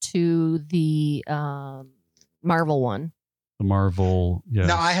preferred it to the Marvel one. The Marvel, yeah.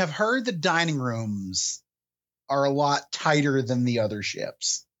 Now, I have heard the dining rooms are a lot tighter than the other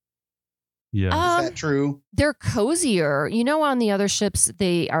ships. Yeah. Is that true? They're cozier. On the other ships,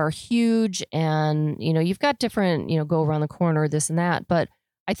 they are huge and, you've got different, go around the corner, this and that. But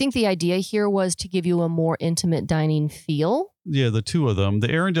I think the idea here was to give you a more intimate dining feel. Yeah, the two of them. The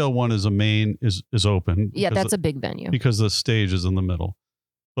Arendelle one is is open. Yeah, that's a big venue. Because the stage is in the middle.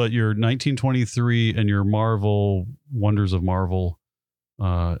 But your 1923 and your Marvel, Wonders of Marvel,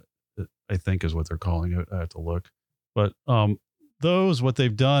 I think is what they're calling it. I have to look. But what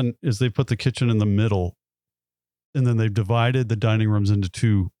they've done is they put the kitchen in the middle, and then they've divided the dining rooms into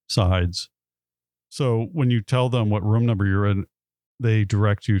two sides. So when you tell them what room number you're in, they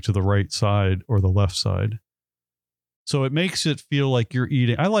direct you to the right side or the left side. So it makes it feel like you're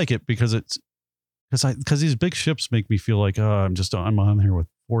eating. I like it because these big ships make me feel like I'm on here with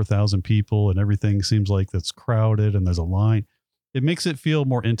 4,000 people and everything seems like that's crowded and there's a line. It makes it feel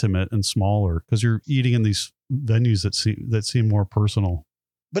more intimate and smaller because you're eating in these venues that seem more personal.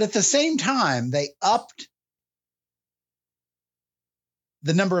 But at the same time, they upped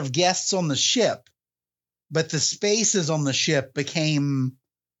the number of guests on the ship, but the spaces on the ship became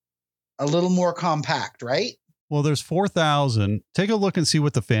a little more compact, right? Well, there's 4,000. Take a look and see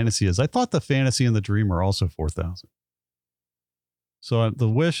what the Fantasy is. I thought the Fantasy and the Dream are also 4,000. So the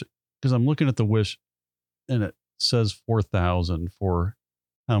Wish, because I'm looking at the Wish, and it says 4,000 for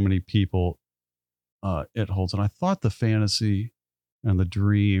how many people it holds. And I thought the Fantasy and the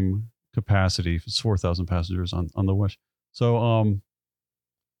Dream capacity is 4,000 passengers on the Wish. So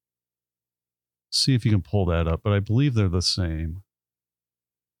see if you can pull that up. But I believe they're the same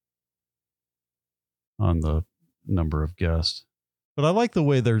on the number of guests. But I like the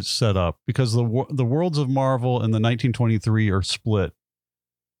way they're set up because the Worlds of Marvel and the 1923 are split.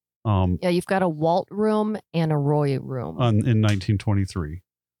 Yeah, you've got a Walt room and a Roy room in 1923.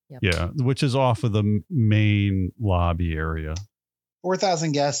 Yep. Yeah, which is off of the main lobby area.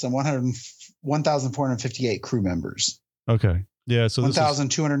 4,000 guests and 1,458 crew members. Okay. Yeah, so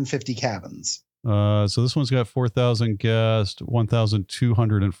 1,250 cabins. So this one's got 4,000 guests,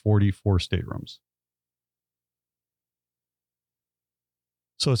 1,244 staterooms.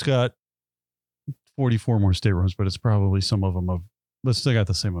 So it's got 44 more staterooms, but it's probably some of them but still got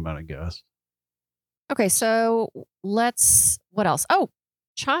the same amount of guests. Okay, so what else? Oh,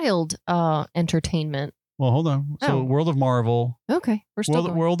 child entertainment. Well, hold on. So World of Marvel. Okay, we're still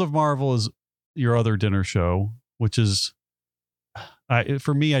going. World of Marvel is your other dinner show, which is,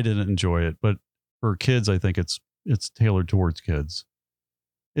 for me, I didn't enjoy it, but for kids, I think it's tailored towards kids.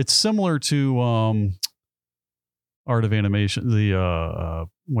 It's similar to Art of Animation,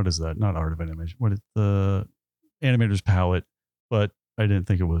 what is that? Not Art of Animation. What is the Animator's Palette? But I didn't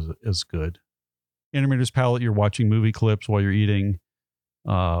think it was as good. Animator's Palette, you're watching movie clips while you're eating.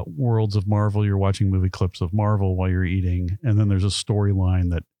 Worlds of Marvel, you're watching movie clips of Marvel while you're eating. And then there's a storyline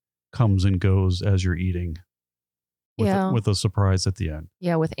that comes and goes as you're eating. With a surprise at the end.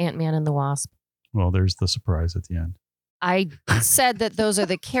 Yeah, with Ant-Man and the Wasp. Well, there's the surprise at the end. I said that those are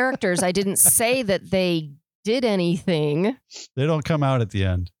the characters. I didn't say that they did anything. They don't come out at the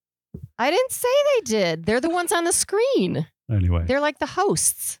end. I didn't say they did. They're the ones on the screen. Anyway. They're like the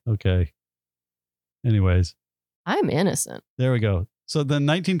hosts. Okay. Anyways. I'm innocent. There we go. So then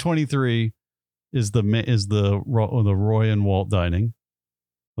 1923 is the Roy and Walt dining.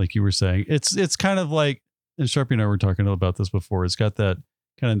 Like you were saying. It's kind of like, and Sharpie and I were talking about this before. It's got that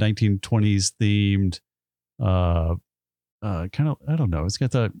kind of 1920s themed, kind of, I don't know. It's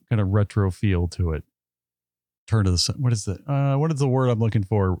got that kind of retro feel to it. Turn to the sun. What is the word I'm looking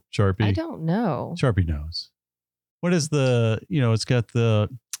for, Sharpie? I don't know. Sharpie knows. What is it's got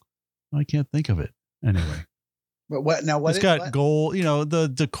I can't think of it. Anyway. But what now? It's got gold,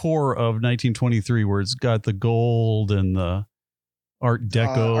 the decor of 1923 where it's got the gold and the Art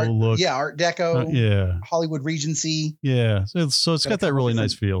Deco look. Yeah, Art Deco. Yeah. Hollywood Regency. Yeah. So it's got that really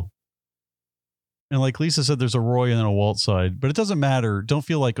nice feel. And like Lisa said, there's a Roy and then a Walt side, but it doesn't matter. Don't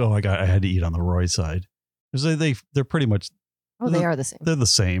feel like, I had to eat on the Roy side. Because they're pretty much. Oh, they are the same. They're the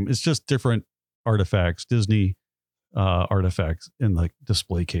same. It's just different artifacts, Disney artifacts in like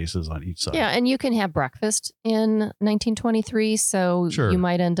display cases on each side. Yeah. And you can have breakfast in 1923. So you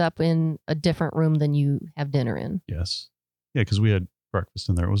might end up in a different room than you have dinner in. Yes. Yeah, because we had breakfast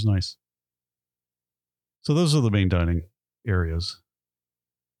in there. It was nice. So those are the main dining areas.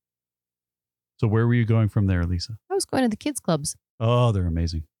 So where were you going from there, Lisa? I was going to the kids' clubs. Oh, they're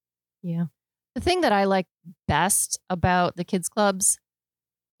amazing. Yeah. The thing that I like best about the kids' clubs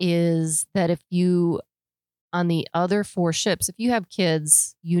is that if you, on the other 4 ships, if you have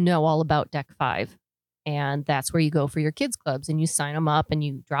kids, you know all about Deck 5. And that's where you go for your kids' clubs. And you sign them up and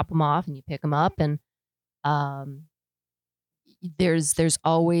you drop them off and you pick them up. And there's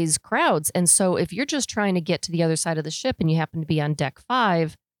always crowds. And so if you're just trying to get to the other side of the ship and you happen to be on Deck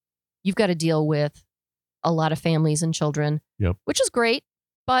 5, you've got to deal with a lot of families and children, which is great,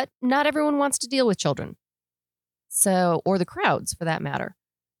 but not everyone wants to deal with children. So, or the crowds for that matter.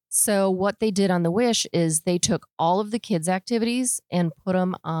 So what they did on the Wish is they took all of the kids' activities and put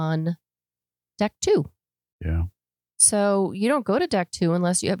them on Deck 2. Yeah. So you don't go to Deck 2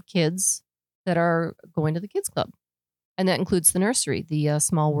 unless you have kids that are going to the kids' club. And that includes the nursery, the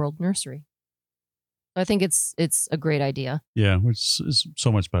Small World Nursery. So I think it's a great idea. Yeah, which is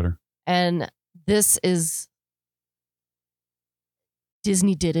so much better. And this is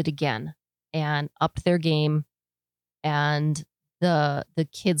Disney did it again and upped their game. And the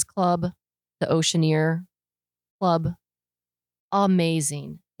kids club, the Oceaneer Club,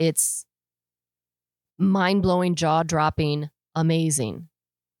 amazing. It's mind-blowing, jaw-dropping, amazing.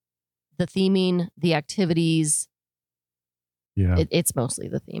 The theming, the activities. Yeah. It's mostly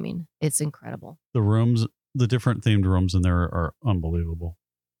the theming. It's incredible. The rooms, the different themed rooms in there are unbelievable.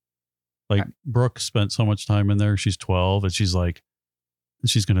 Like Brooke spent so much time in there. She's 12 and she's like,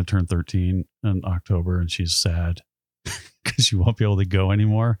 she's going to turn 13 in October and she's sad because she won't be able to go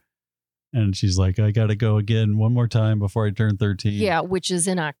anymore. And she's like, I got to go again one more time before I turn 13. Yeah, which is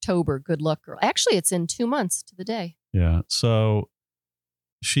in October. Good luck, girl. Actually, it's in 2 months to the day. Yeah. So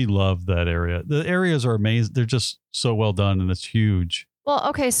she loved that area. The areas are amazing. They're just so well done and it's huge. Well,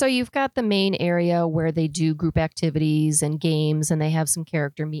 okay. So you've got the main area where they do group activities and games and they have some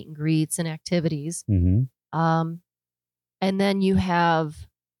character meet and greets and activities. Mm-hmm. And then you have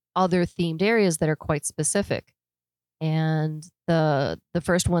other themed areas that are quite specific. And the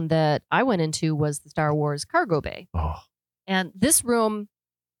first one that I went into was the Star Wars cargo bay. Oh. And this room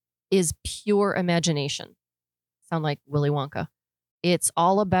is pure imagination. Sound like Willy Wonka. It's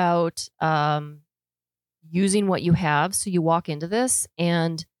all about using what you have. So you walk into this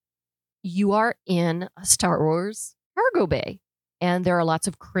and you are in a Star Wars cargo bay. And there are lots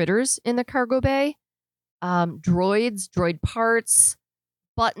of critters in the cargo bay. Droids, droid parts,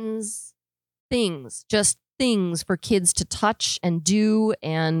 buttons, things, just things for kids to touch and do,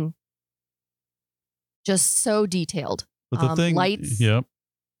 and just so detailed. But the thing, lights. Yep.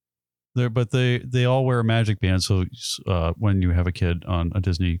 But they all wear a magic band. So when you have a kid on a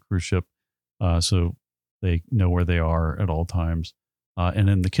Disney cruise ship, so they know where they are at all times.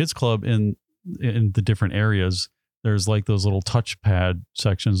 And in the kids club in the different areas, there's like those little touchpad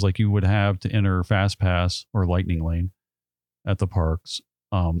sections like you would have to enter Fast Pass or Lightning Lane at the parks.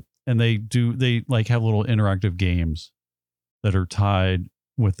 and they like have little interactive games that are tied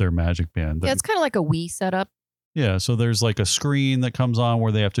with their Magic Band. Yeah, it's kind of like a Wii setup. Yeah, so there's like a screen that comes on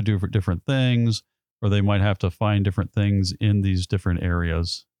where they have to do different things, or they might have to find different things in these different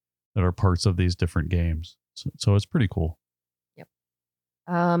areas that are parts of these different games. So it's pretty cool. Yep.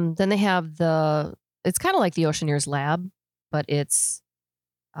 Then they have it's kind of like the Oceaneers Lab, but it's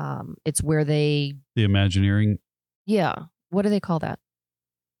where the Imagineering. Yeah. What do they call that?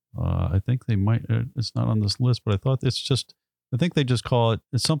 I think they might, it's not on this list, but I think they just call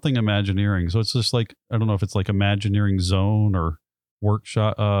it's something Imagineering. So it's just like, I don't know if it's like Imagineering Zone or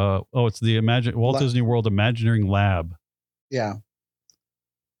Workshop. It's the Walt Disney World Imagineering Lab. Yeah.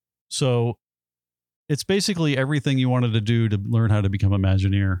 So it's basically everything you wanted to do to learn how to become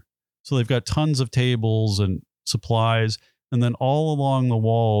Imagineer. So they've got tons of tables and supplies, and then all along the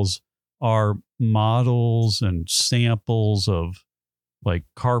walls are models and samples of like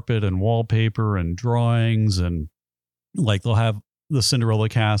carpet and wallpaper and drawings, and like they'll have the Cinderella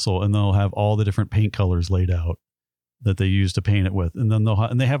Castle and they'll have all the different paint colors laid out that they use to paint it with. And then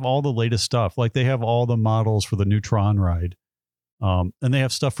they have all the latest stuff. Like they have all the models for the Neutron ride. And they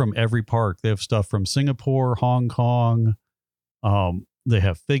have stuff from every park. They have stuff from Singapore, Hong Kong. They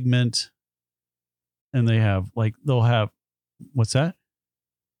have Figment, and they'll have, what's that?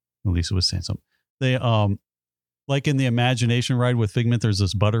 Lisa was saying something. They, like in the Imagination ride with Figment, there's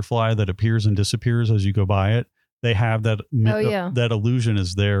this butterfly that appears and disappears as you go by it. They have that. That illusion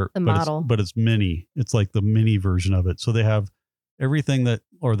is there, but it's mini. It's like the mini version of it. So they have everything they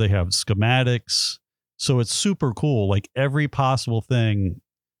have schematics. So it's super cool. Like every possible thing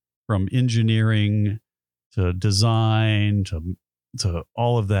from engineering to design to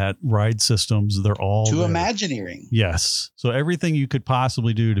all of that, ride systems, they're all to there. Imagineering. Yes. So everything you could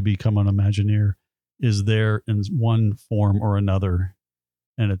possibly do to become an Imagineer is there in one form or another.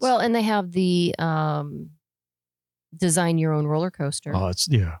 And and they have the design your own roller coaster. Oh,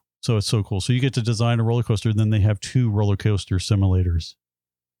 so it's so cool. So you get to design a roller coaster. Then they have 2 roller coaster simulators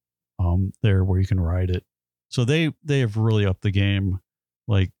there where you can ride it. So they have really upped the game,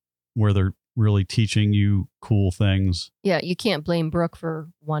 like where they're really teaching you cool things. Yeah, you can't blame Brooke for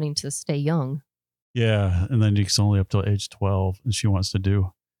wanting to stay young. Yeah, and then it's only up till age 12, and she wants to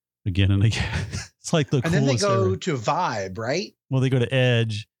do again and again. It's like the coolest. And then they go to Vibe, right? Well, they go to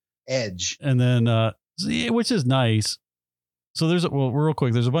Edge, and then which is nice. So real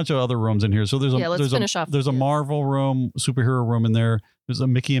quick, there's a bunch of other rooms in here. So there's a Marvel room, superhero room in there. There's a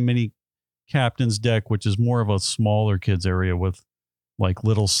Mickey and Minnie Captain's Deck, which is more of a smaller kids area with like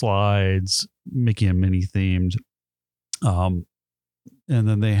little slides, Mickey and Minnie themed. And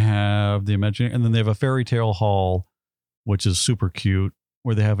then they have the Imagineering, and then they have a Fairy Tale Hall, which is super cute,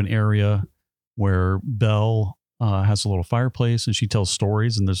 where they have an area where Belle has a little fireplace and she tells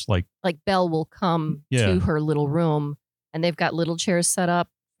stories, and there's like Belle will come to her little room, and they've got little chairs set up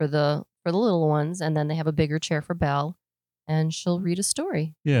for the little ones, and then they have a bigger chair for Belle, and she'll read a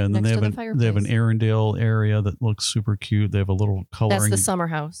story. Yeah, and then they have an Arendelle area that looks super cute. They have a little coloring. That's the summer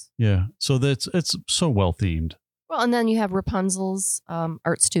house. Yeah, so it's so well themed. Well, and then you have Rapunzel's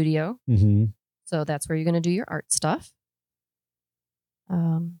art studio. Mm-hmm. So that's where you're going to do your art stuff.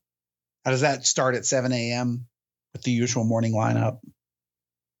 How does that start at 7 a.m. with the usual morning lineup?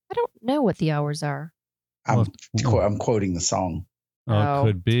 I don't know what the hours are. I'm quoting the song. Oh, it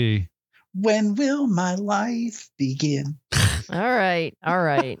could be. When will my life begin? All right.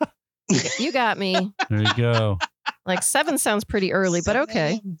 You got me. There you go. Like 7 sounds pretty early, but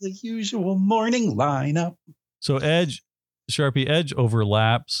okay. The usual morning lineup. So Sharpie Edge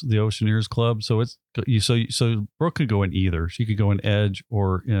overlaps the Oceaneers Club. So so Brooke could go in either. She could go in Edge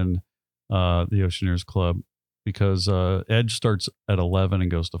or in the Oceaneers Club, because Edge starts at 11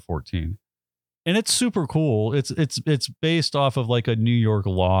 and goes to 14. And it's super cool. It's based off of like a New York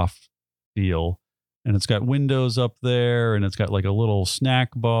loft feel, and it's got windows up there, and it's got like a little snack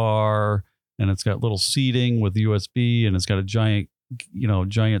bar, and it's got little seating with USB, and it's got a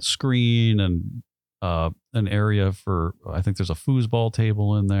giant screen, and an area for, I think there's a foosball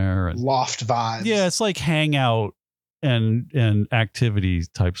table in there, and loft vibes. Yeah, it's like hangout and activity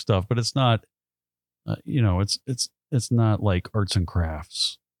type stuff, but it's not it's not like arts and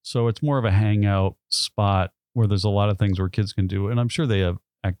crafts. So it's more of a hangout spot where there's a lot of things where kids can do, and I'm sure they have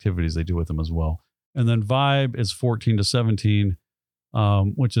activities they do with them as well. And then Vibe is 14 to 17,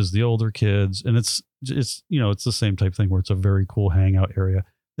 which is the older kids, and it's the same type thing where it's a very cool hangout area.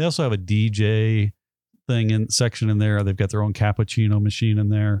 They also have a DJ section in there. They've got their own cappuccino machine in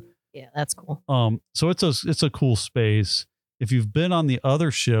there. Yeah, that's cool. So it's a cool space. If you've been on the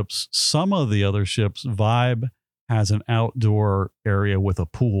other ships, some of the other ships, Vibe has an outdoor area with a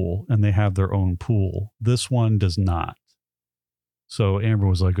pool, and they have their own pool. This one does not. So Amber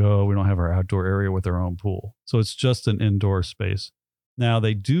was like, oh, we don't have our outdoor area with our own pool. So it's just an indoor space. Now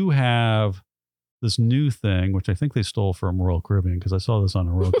they do have this new thing, which I think they stole from Royal Caribbean, because I saw this on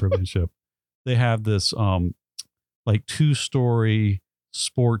a Royal Caribbean ship. They have this like 2-story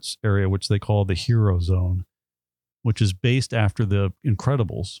sports area, which they call the Hero Zone, which is based after the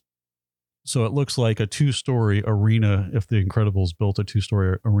Incredibles. So it looks like a 2-story arena if the Incredibles built a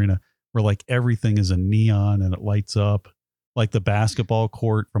 2-story arena where like everything is in neon and it lights up. Like the basketball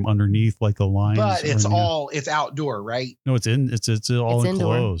court from underneath, like the lines. But it's outdoor, right? No, it's all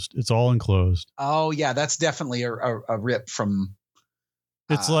enclosed. Indoor. It's all enclosed. Oh yeah, that's definitely a rip from.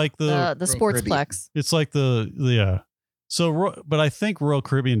 It's like the Sportsplex. It's like yeah. So, but I think Royal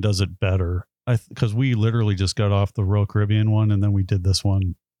Caribbean does it better. Because we literally just got off the Royal Caribbean one, and then we did this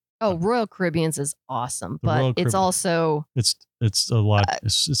one. Oh, Royal Caribbean's is awesome, but it's also it's a lot.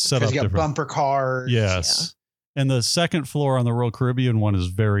 It's set up you got different. Bumper cars. Yes. Yeah. And the second floor on the Royal Caribbean one is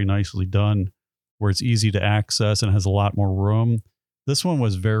very nicely done, where it's easy to access and has a lot more room. This one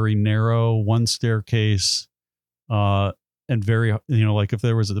was very narrow, one staircase, and very, like if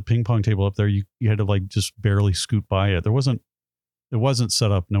there was the ping pong table up there, you had to like just barely scoot by it. It wasn't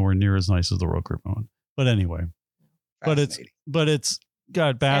set up nowhere near as nice as the Royal Caribbean one. But anyway, but it's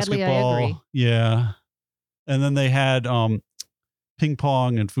got basketball. Sadly, I agree. Yeah. And then they had ping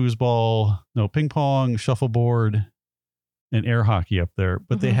pong, shuffleboard, and air hockey up there.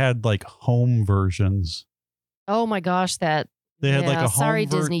 But they had like home versions. Oh my gosh, they had like a home sorry,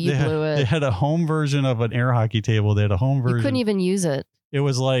 Disney, you blew it. They had a home version of an air hockey table. They had a home version. You couldn't even use it. It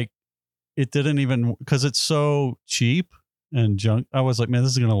was like, it didn't even, because it's so cheap and junk. I was like, man,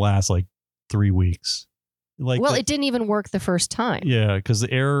 this is going to last like 3 weeks. It didn't even work the first time. Yeah, because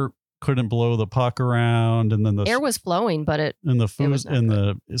the air couldn't blow the puck around, and then the air was flowing, but the food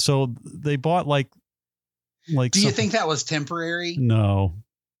so they bought like. Do you think that was temporary? No,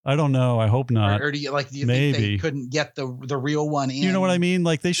 I don't know. I hope not. Or do you think they couldn't get the real one in? You know what I mean?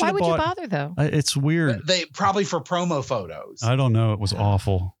 Like they should. Why would you bother though? It's weird. They probably for promo photos. I don't know. It was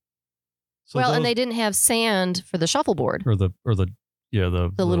awful. So and they didn't have sand for the shuffleboard or the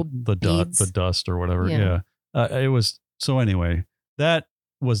dust or whatever. Yeah. It was. So anyway, that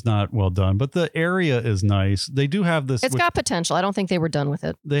was not well done, but the area is nice. They do have this. It's got potential. I don't think they were done with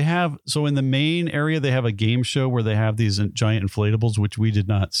it. They have, so in the main area, they have a game show where they have these giant inflatables, which we did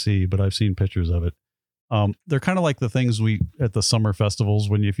not see, but I've seen pictures of it. They're kind of like the things at the summer festivals,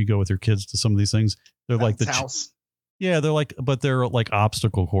 if you go with your kids to some of these things, they're like the house. Yeah, they're like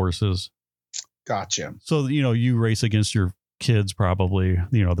obstacle courses. Gotcha. So, you race against your kids, probably,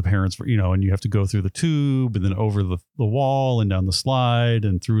 the parents, and you have to go through the tube and then over the wall and down the slide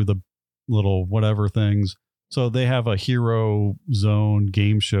and through the little whatever things. So they have a Hero Zone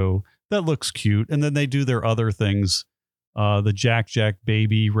game show that looks cute. And then they do their other things. The Jack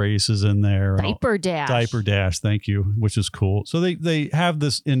Baby race is in there. Diaper Dash. Thank you. Which is cool. So they have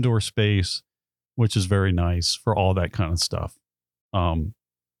this indoor space, which is very nice for all that kind of stuff.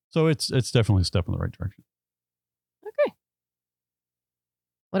 So it's definitely a step in the right direction. Okay.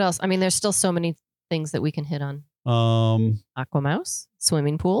 What else? I mean, there's still so many things that we can hit on. Aquamouse,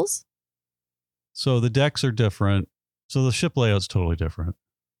 swimming pools. So the decks are different. So the ship layout's totally different.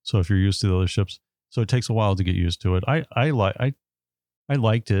 So if you're used to the other ships, so it takes a while to get used to it. I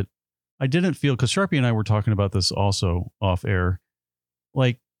liked it. I didn't feel, because Sharpie and I were talking about this also off air.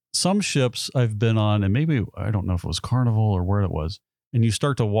 Like some ships I've been on, and maybe, I don't know if it was Carnival or where it was, and you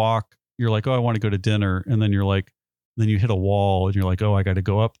start to walk, you're like, oh, I want to go to dinner. And then you're like, then you hit a wall and you're like, oh, I got to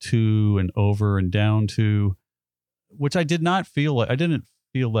go up 2 and over and down 2, which I did not feel like. I didn't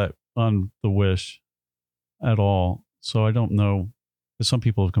feel that on the Wish at all. So I don't know. Some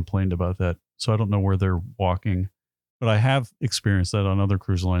people have complained about that. So I don't know where they're walking, but I have experienced that on other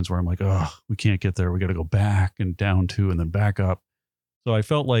cruise lines where I'm like, oh, we can't get there. We got to go back and down 2 and then back up. So I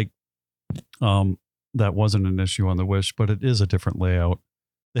felt like that wasn't an issue on the Wish, but it is a different layout.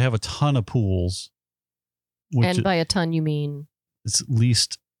 They have a ton of pools. And by a ton, you mean? It's at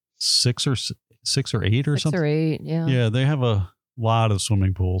least 6 or 8 or something. 6 or 8, yeah. Yeah, they have a lot of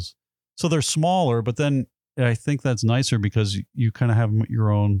swimming pools. So they're smaller, but then I think that's nicer because you kind of have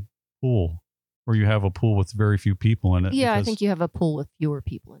your own pool, or you have a pool with very few people in it. Yeah, I think you have a pool with fewer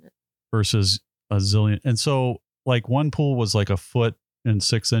people in it. Versus a zillion. And so like one pool was like 1 and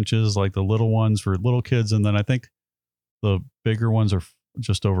 6 inches, like the little ones for little kids. And then I think the bigger ones are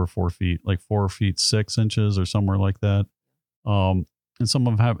just over 4 feet, like 4 feet 6 inches or somewhere like that. And some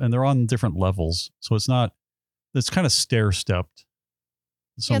of them have, and they're on different levels. So it's kind of stair stepped.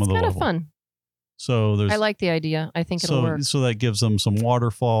 It's kind of fun. So I like the idea. I think it'll work. So that gives them some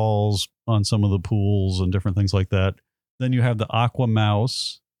waterfalls on some of the pools and different things like that. Then you have the Aqua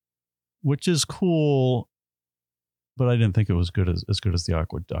Mouse, which is cool, but I didn't think it was as good as the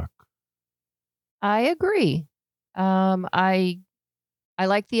Aqua Duck. I agree. I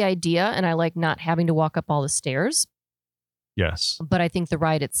like the idea, and I like not having to walk up all the stairs. Yes. But I think the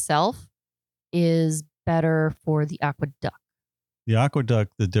ride itself is better for the Aqua Duck. The Aqua Duck,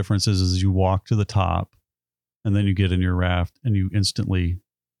 the difference is you walk to the top and then you get in your raft and you instantly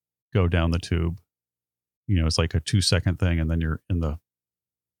go down the tube. It's like a 2-second thing and then you're in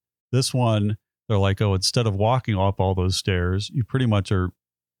this one, they're like, oh, instead of walking up all those stairs, you pretty much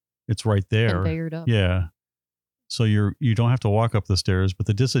it's right there. Conveyored up. Yeah. So you don't have to walk up the stairs, but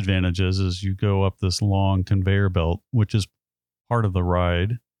the disadvantage is you go up this long conveyor belt, which is part of the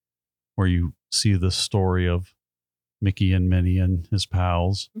ride where you see the story of Mickey and Minnie and his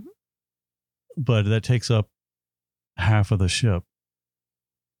pals. Mm-hmm. But that takes up half of the ship.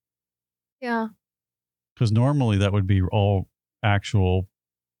 Yeah. Because normally that would be all actual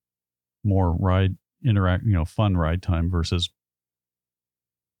more ride fun ride time versus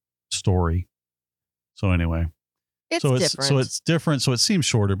story. So anyway. It's different. So it seems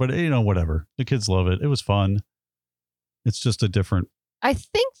shorter, but whatever. The kids love it. It was fun. It's just a different. I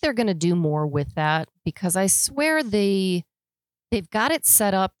think they're going to do more with that because I swear they've got it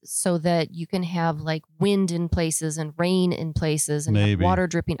set up so that you can have like wind in places and rain in places and have water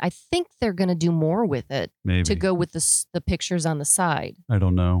dripping. I think they're going to do more with it to go with the pictures on the side. I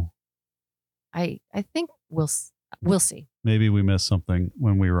don't know. I think we'll see. Maybe we missed something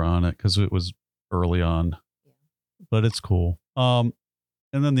when we were on it because it was early on, but it's cool. And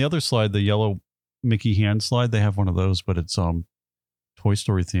then the other slide, the yellow Mickey hand slide, they have one of those, but it's Toy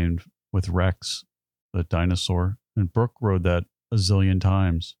Story themed with Rex, the dinosaur, and Brooke rode that a zillion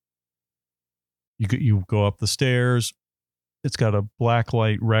times. You go up the stairs. It's got a black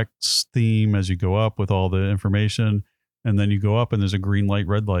light Rex theme as you go up with all the information, and then you go up and there's a green light,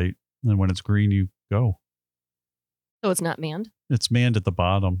 red light, and when it's green, you go. So it's not manned? It's manned at the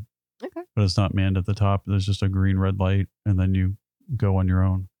bottom. Okay. But it's not manned at the top. There's just a green, red light, and then you go on your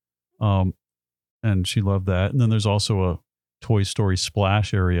own. And she loved that. And then there's also a Toy Story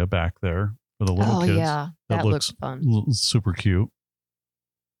splash area back there for the little kids. Oh, yeah. That looks fun. Super cute.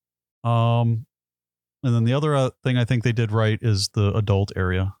 And then the other thing I think they did right is the adult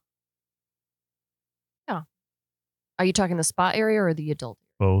area. Yeah. Are you talking the spa area or the adult?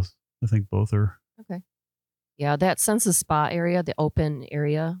 Both. I think both are. Okay. Yeah, that Senses Spa area, the open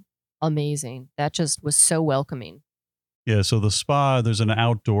area, amazing. That just was so welcoming. Yeah, so the spa, there's an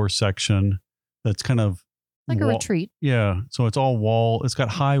outdoor section that's kind of like a retreat. Yeah, so it's all wall. It's got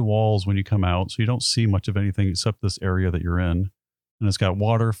high walls when you come out, so you don't see much of anything except this area that you're in. And it's got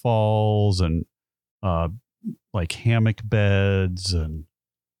waterfalls and like hammock beds, and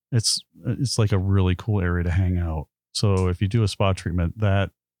it's like a really cool area to hang out. So if you do a spa treatment, that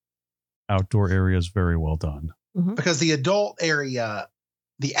outdoor area is very well done. Mm-hmm. Because the adult area,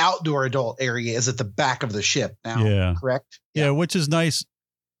 the outdoor adult area is at the back of the ship now. Yeah. Correct? Yeah, which is nice,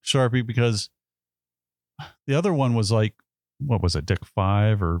 Sharpie, because the other one was like, what was it, deck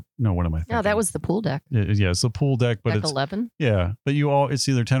 5 or no? What am I thinking? No, that was the pool deck. Yeah, it's the pool deck, but deck it's 11. Yeah, but it's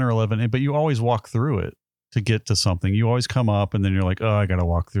either 10 or 11, but you always walk through it to get to something. You always come up and then you're like, oh, I got to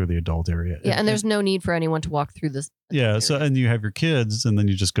walk through the adult area. Yeah, and there's no need for anyone to walk through this. Yeah, area. so and you have your kids and then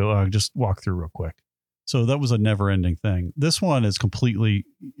you just go, just walk through real quick. So that was a never ending thing. This one is completely,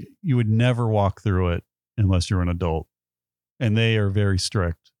 you would never walk through it unless you're an adult. And they are very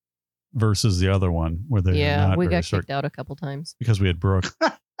strict versus the other one where they are not we very got strict. kicked out a couple times. Because we had Brooke.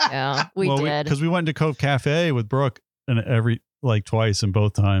 Yeah, we did. Because we went to Cove Cafe with Brooke and twice, and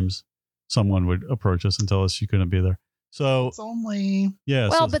both times someone would approach us and tell us she couldn't be there. So it's only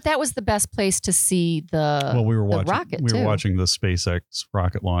but that was the best place to see the we were watching rocket. We were watching the SpaceX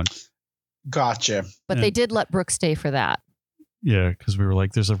rocket launch. Gotcha. But they did let Brooke stay for that. Yeah, because we were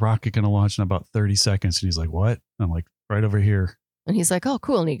like, "There's a rocket going to launch in about 30 seconds," and he's like, "What?" And I'm like, "Right over here." And he's like, "Oh,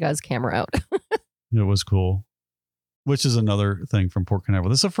 cool!" And he got his camera out. It was cool. Which is another thing from Port Canaveral.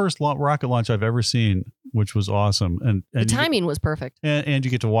 This is the first rocket launch I've ever seen, which was awesome. And the timing was perfect. And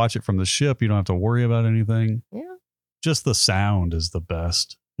you get to watch it from the ship. You don't have to worry about anything. Yeah. Just the sound is the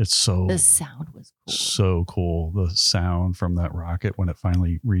best. The sound was cool. So cool. The sound from that rocket when it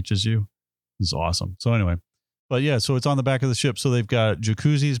finally reaches you is awesome. So anyway, but yeah, so it's on the back of the ship. So they've got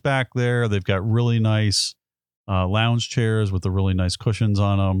jacuzzis back there. They've got really nice lounge chairs with the really nice cushions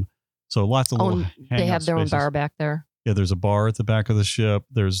on them. So lots of little they have their spaces. own bar back there. Yeah, there's a bar at the back of the ship.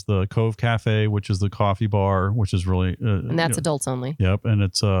 There's the Cove Cafe, which is the coffee bar, which is really and that's adults only. Yep, and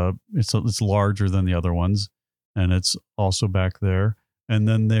it's larger than the other ones, and it's also back there. And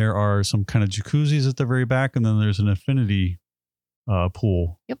then there are some kind of jacuzzis at the very back, and then there's an infinity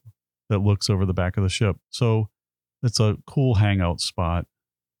pool. Yep. That looks over the back of the ship. So it's a cool hangout spot.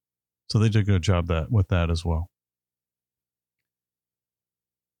 So they did a good job with that as well.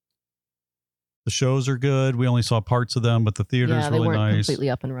 The shows are good. We only saw parts of them, but the theater's really nice. They weren't completely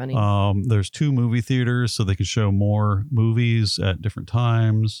up and running. There's 2 movie theaters, so they can show more movies at different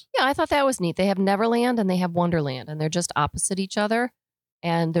times. Yeah, I thought that was neat. They have Neverland and they have Wonderland, and they're just opposite each other.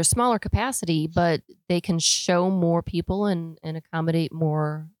 And they're smaller capacity, but they can show more people and accommodate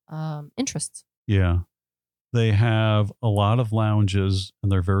more interests. Yeah. They have a lot of lounges,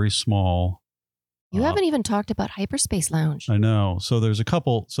 and they're very small. You haven't even talked about Hyperspace Lounge. I know. So there's a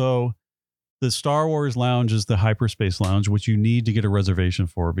couple. So the Star Wars Lounge is the Hyperspace Lounge, which you need to get a reservation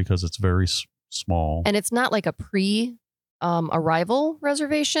for because it's very small. And it's not like a pre-arrival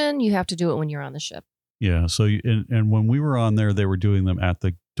reservation. You have to do it when you're on the ship. Yeah. So, and when we were on there, they were doing them at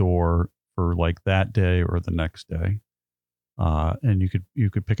the door for like that day or the next day. And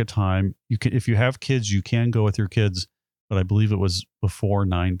you could pick a time. You can, if you have kids, you can go with your kids, but I believe it was before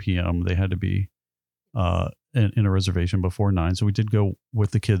 9 p.m. They had to be in a reservation before 9. So we did go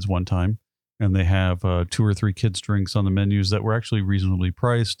with the kids one time, and they have 2 or 3 kids drinks on the menus that were actually reasonably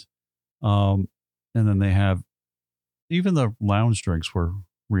priced. And then they have even the lounge drinks were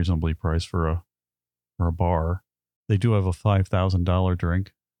reasonably priced for a bar. They do have a $5,000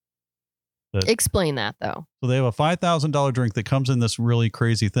 drink. Explain that though. So they have a $5,000 drink that comes in this really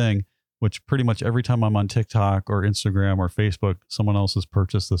crazy thing, which pretty much every time I'm on TikTok or Instagram or Facebook, someone else has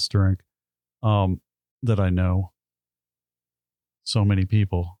purchased this drink that I know. So many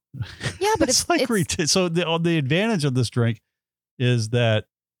people. Yeah, but it's like so the advantage of this drink is that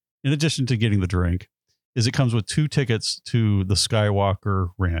in addition to getting the drink, is it comes with 2 tickets to the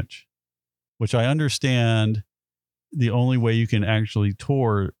Skywalker Ranch, which I understand the only way you can actually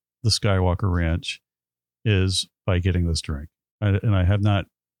tour the Skywalker Ranch is by getting this drink. And I have not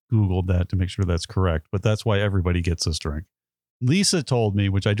Googled that to make sure that's correct, but that's why everybody gets this drink. Lisa told me,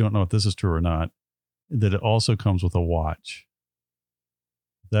 which I don't know if this is true or not, that it also comes with a watch.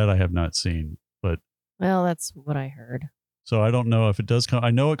 That I have not seen, but. Well, that's what I heard. So I don't know if it does come.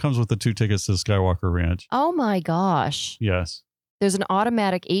 I know it comes with the 2 tickets to the Skywalker Ranch. Oh my gosh. Yes. There's an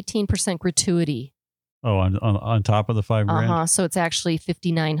automatic 18% gratuity. Oh, on top of the $5,000. So it's actually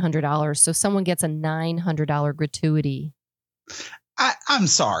 $5,900. So someone gets a $900 gratuity. I'm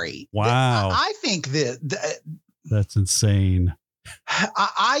sorry. Wow. I think that's insane.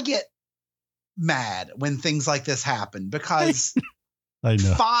 I get mad when things like this happen because I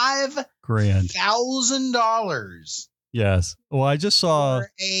know $5,000. Yes. Well, I just saw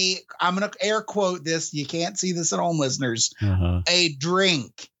I'm going to air quote this. You can't see this at home, listeners. A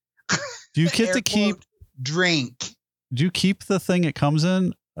drink. Do you get to keep drink? Do you keep the thing it comes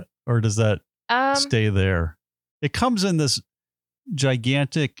in, or does that stay there? It comes in this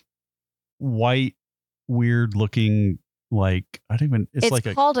gigantic white, weird looking, like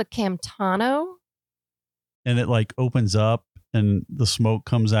it's called a Camtano, and it like opens up and the smoke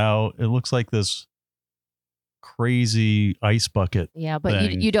comes out. It looks like this crazy ice bucket. Yeah,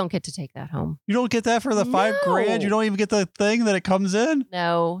 but you don't get to take that home. You don't get that for the $5,000. You don't even get the thing that it comes in.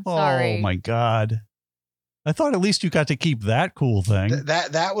 No, sorry. Oh my God. I thought at least you got to keep that cool thing.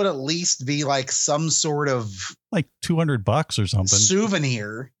 That would at least be like some sort of like $200 or something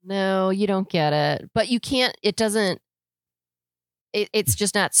souvenir. No, you don't get it. But you can't. It doesn't. It's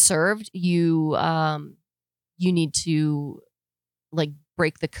just not served. You need to like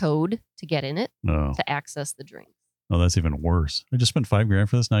break the code to get in it to access the drink. Oh, that's even worse. I just spent $5,000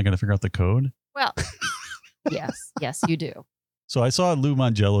 for this. Now I got to figure out the code. Well, yes, you do. So I saw Lou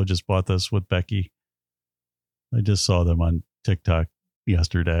Mangello just bought this with Becky. I just saw them on TikTok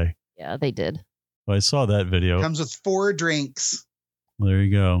yesterday. Yeah, they did. I saw that video. Comes with 4 drinks. There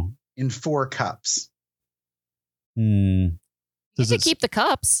you go. In 4 cups. You can keep the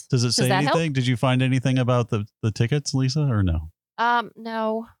cups. Does it say anything? Help? Did you find anything about the tickets, Lisa, or no?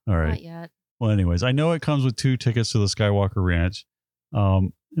 No. All right. Not yet. Well, anyways, I know it comes with 2 tickets to the Skywalker Ranch,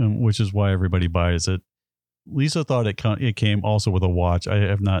 which is why everybody buys it. Lisa thought it came also with a watch. I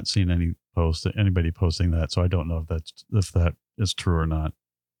have not seen anybody posting that, so I don't know if that is true or not.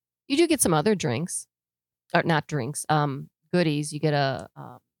 You do get some other drinks, or not drinks, goodies. You get a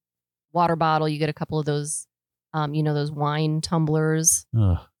water bottle. You get a couple of those, those wine tumblers,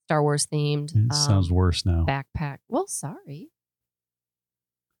 Star Wars themed. It sounds worse now. Backpack. Well, sorry.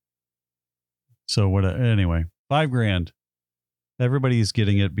 So anyway, $5,000. Everybody's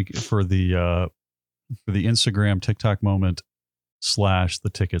getting it for the Instagram TikTok moment /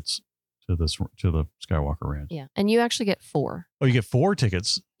 the tickets to the Skywalker Ranch. Yeah. And you actually get 4. Oh, you get 4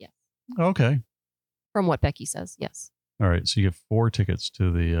 tickets? Yes. Okay. From what Becky says, yes. All right. So you get 4 tickets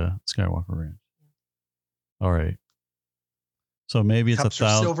to the Skywalker Ranch. All right. So maybe it's cups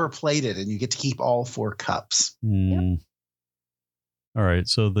 1,000. Are silver plated, and you get to keep all 4 cups. Yep. All right.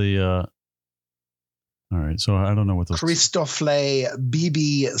 So all right. So I don't know what those Christophe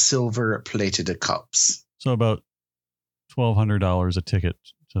BB silver plated cups. So about $1,200 a ticket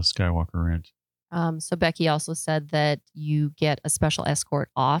to Skywalker Ranch. So Becky also said that you get a special escort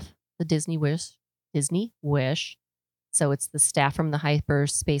off the Disney Wish. So it's the staff from the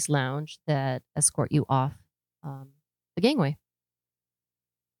Hyperspace Lounge that escort you off the gangway.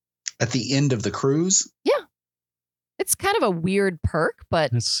 At the end of the cruise? Yeah. It's kind of a weird perk,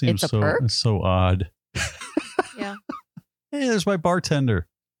 but it's a perk. It's so odd. Yeah. Hey, there's my bartender.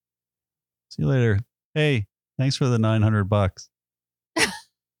 See you later. Hey, thanks for the $900.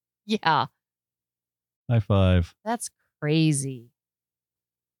 Yeah. High five. That's crazy.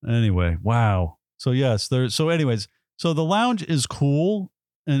 Anyway, wow. So yes, so the lounge is cool,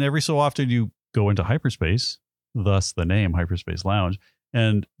 and every so often you go into hyperspace, thus the name Hyperspace Lounge,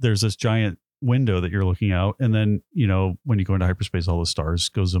 and there's this giant window that you're looking out, and then when you go into hyperspace, all the stars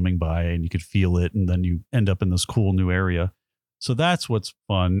go zooming by and you could feel it, and then you end up in this cool new area. So that's what's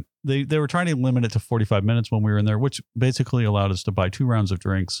fun. They were trying to limit it to 45 minutes when we were in there, which basically allowed us to buy 2 rounds of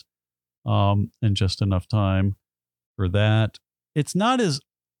drinks and just enough time for that.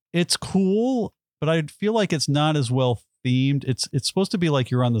 It's cool, but I feel like it's not as well themed. It's supposed to be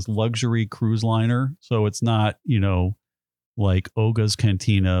like you're on this luxury cruise liner, so it's not like Oga's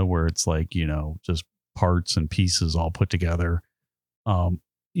Cantina, where it's like, just parts and pieces all put together.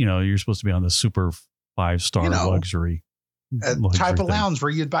 You're supposed to be on the super 5-star luxury type of lounge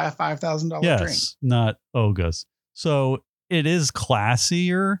where you'd buy a $5,000 drink. Yes, not Oga's. So it is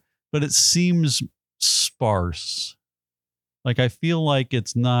classier, but it seems sparse. Like, I feel like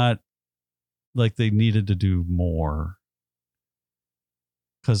it's not like they needed to do more.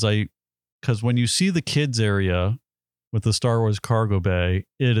 Because when you see the kids area with the Star Wars cargo bay,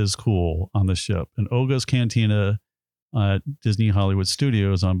 it is cool on the ship. And Oga's Cantina at Disney Hollywood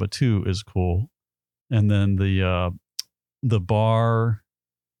Studios on Batuu is cool. And then the bar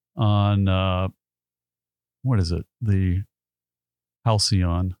on what is it? The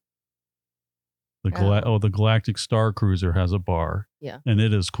Halcyon. The Galactic Star Cruiser has a bar. Yeah. And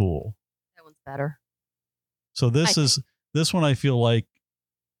it is cool. That one's better. So this one I feel like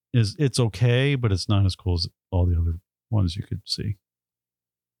it's okay, but it's not as cool as all the other ones you could see.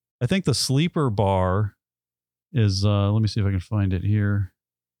 I think the sleeper bar is let me see if I can find it here.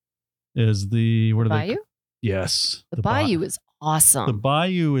 Is the Bayou? Yes. The Bayou is awesome. The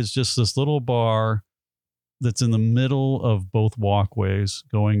Bayou is just this little bar that's in the middle of both walkways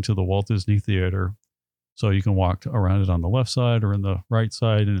going to the Walt Disney Theater. So you can walk around it on the left side or in the right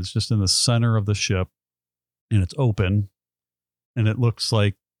side, and it's just in the center of the ship, and it's open, and it looks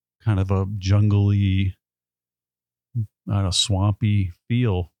like kind of a jungly, swampy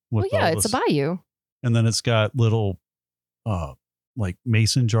feel. It's a bayou. And then it's got little like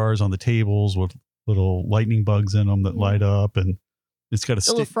mason jars on the tables with little lightning bugs in them that light up, and it's got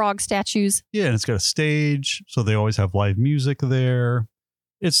little frog statues. Yeah, and it's got a stage, so they always have live music there.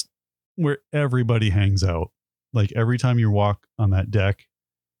 It's where everybody hangs out. Like, every time you walk on that deck,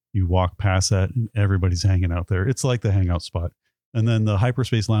 you walk past that and everybody's hanging out there. It's like the hangout spot. And then the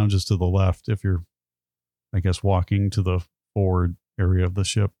Hyperspace Lounge is to the left if you're, I guess, walking to the forward area of the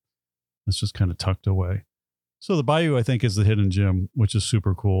ship. It's just kind of tucked away. So the Bayou, I think, is the hidden gem, which is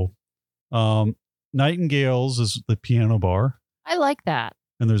super cool. Nightingales is the piano bar. I like that.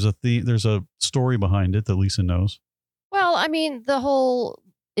 And there's a story behind it that Lisa knows. Well, I mean,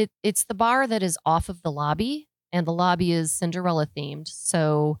 it's the bar that is off of the lobby, and the lobby is Cinderella themed.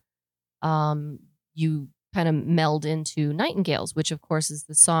 So you kind of meld into Nightingales, which of course is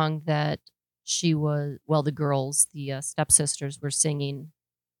the song that the girls, the stepsisters, were singing,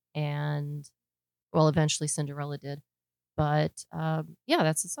 and eventually Cinderella did. But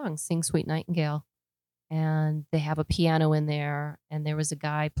that's the song, Sing Sweet Nightingale. And they have a piano in there, and there was a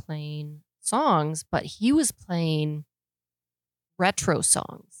guy playing songs, but he was playing retro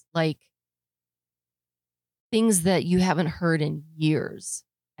songs, like things that you haven't heard in years.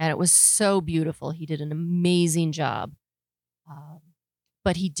 And it was so beautiful. He did an amazing job.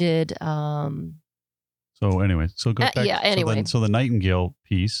 But he did. So anyway, so go back. Anyway. So the Nightingale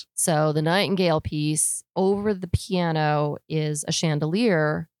piece. So the Nightingale piece, over the piano is a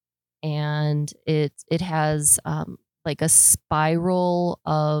chandelier and it has like a spiral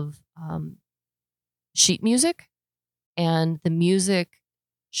of sheet music, and the music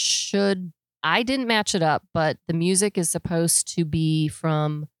I didn't match it up, but the music is supposed to be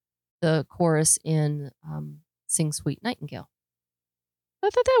from the chorus in Sing Sweet Nightingale. I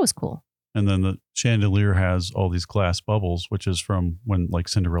thought that was cool. And then the chandelier has all these glass bubbles, which is from when like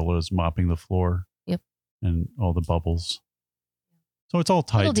Cinderella is mopping the floor. Yep. And all the bubbles. So it's all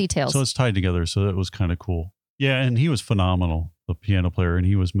tied. Little details. So it's tied together. So that was kind of cool. Yeah. And he was phenomenal, the piano player, and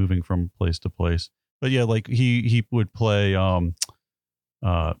he was moving from place to place. But yeah, like he would play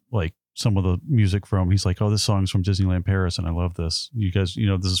like some of the music from, he's like, oh, this song's from Disneyland Paris, and I love this. You guys,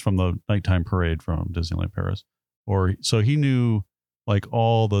 this is from the nighttime parade from Disneyland Paris. Or so he knew like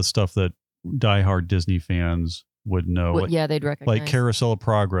all the stuff that diehard Disney fans would know. Well, yeah, they'd recognize. Like Carousel of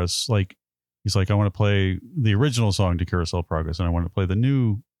Progress. Like he's like, I want to play the original song to Carousel of Progress, and I want to play the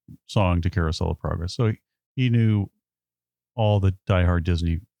new song to Carousel of Progress. So he knew all the diehard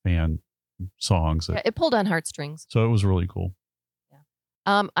Disney fan songs. Yeah, it pulled on heartstrings. So it was really cool.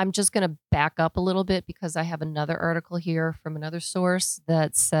 Yeah. I'm just going to back up a little bit because I have another article here from another source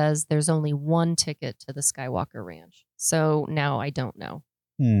that says there's only one ticket to the Skywalker Ranch. So now I don't know.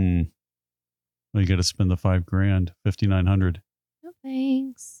 Well, you got to spend the $5,000, $5,900. No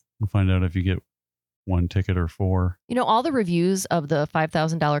thanks. We'll find out if you get one ticket or four. All the reviews of the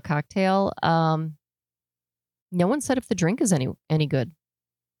 $5,000 cocktail, no one said if the drink is any good.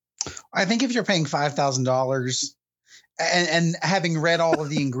 I think if you're paying $5,000 and having read all of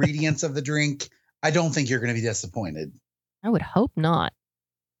the ingredients of the drink, I don't think you're going to be disappointed. I would hope not.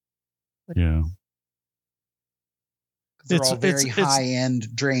 Yeah. They're all very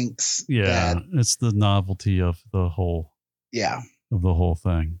high-end drinks. Yeah, it's the novelty of the whole. Yeah. Of the whole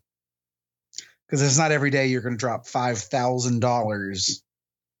thing. Because it's not every day you're going to drop $5,000.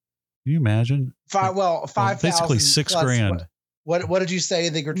 Can you imagine? $5,000. Basically $6,000. What did you say?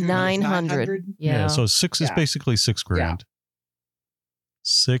 They were 900. Yeah. So six is basically $6,000. Yeah.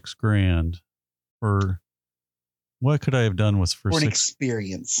 $6,000 for what could I have done with for an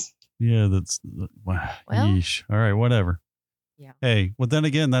experience? Yeah, that's yeesh. All right, whatever. Yeah. Hey, well, then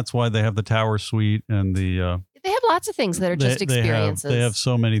again, that's why they have the Tower Suite and the. They have lots of things that are just experiences. They have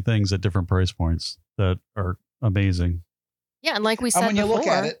so many things at different price points that are amazing. Yeah, and like we said, when you look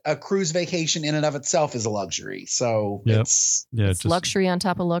at it, a cruise vacation in and of itself is a luxury. So it's luxury on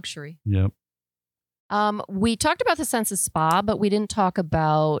top of luxury. Yep. We talked about the Senses Spa, but we didn't talk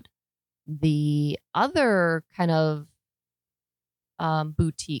about the other kind of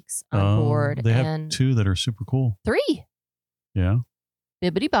boutiques on board. They have two that are super cool. 3. Yeah.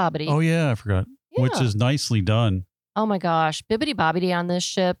 Bibbidi Bobbidi. Oh yeah, I forgot. Yeah. Which is nicely done. Oh my gosh, Bibbidi Bobbidi on this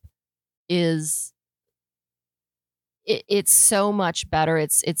ship is it's so much better.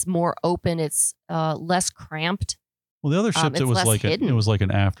 It's more open. It's less cramped. Well, the other ships it was like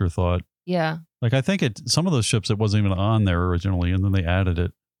an afterthought. Yeah. Like I think some of those ships it wasn't even on there originally, and then they added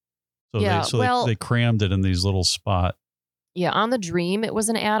it. So they crammed it in these little spots. Yeah, on the Dream, it was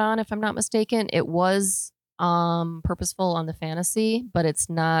an add-on, if I'm not mistaken. It was purposeful on the Fantasy, but it's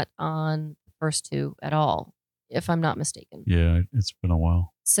not on the first two at all, if I'm not mistaken. Yeah, it's been a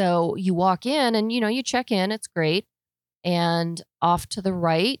while. So you walk in and, you check in. It's great. And off to the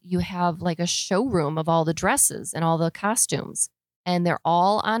right, you have like a showroom of all the dresses and all the costumes. And they're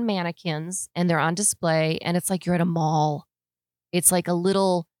all on mannequins and they're on display. And it's like you're at a mall. It's like a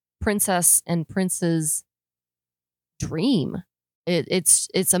little princess and prince's dream.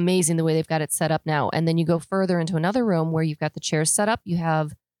 It's amazing the way they've got it set up now. And then you go further into another room where you've got the chairs set up. You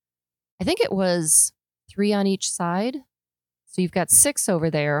have, I think it was 3 on each side. So you've got 6 over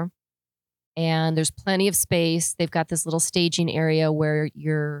there. And there's plenty of space. They've got this little staging area where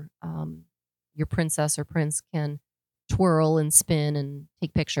your princess or prince can twirl and spin and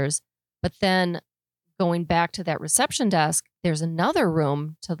take pictures. But then going back to that reception desk, there's another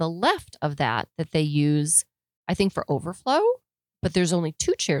room to the left of that they use, I think, for overflow. But there's only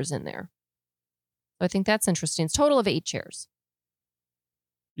 2 chairs in there. So I think that's interesting. It's a total of 8 chairs.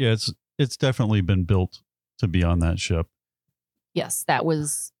 Yeah, it's definitely been built to be on that ship. Yes, that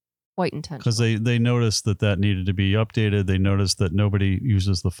was quite intentional. Because they noticed that needed to be updated. They noticed that nobody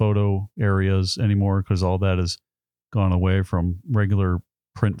uses the photo areas anymore because all that has gone away from regular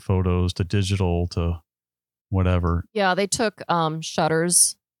print photos to digital to whatever. Yeah, they took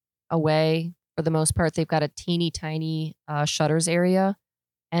shutters away for the most part. They've got a teeny tiny shutters area,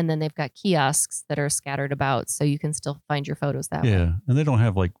 and then they've got kiosks that are scattered about, so you can still find your photos that way. Yeah, and they don't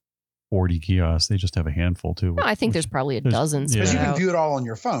have like 40 kiosks. They just have a handful too. No, I think there's probably a dozen. Because you can view it all on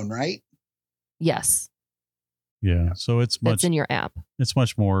your phone, right? Yes. Yeah. So it's in your app. It's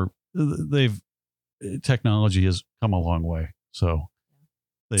much more technology has come a long way. So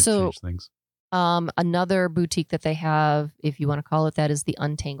they've changed things. Another boutique that they have, if you want to call it that, is the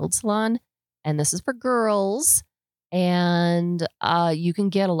Untangled Salon. And this is for girls. And you can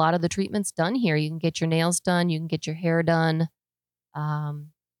get a lot of the treatments done here. You can get your nails done. You can get your hair done.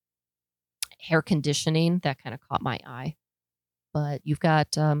 Hair conditioning, that kind of caught my eye. But you've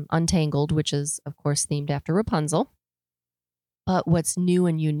got Untangled, which is, of course, themed after Rapunzel. But what's new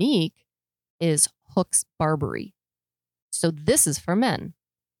and unique is Hook's Barbery. So this is for men.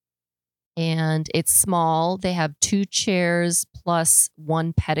 And it's small. They have 2 chairs plus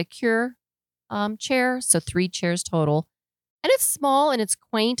 1 pedicure chair. So 3 chairs total. And it's small and it's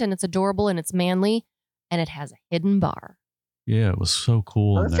quaint and it's adorable and it's manly. And it has a hidden bar. Yeah, it was so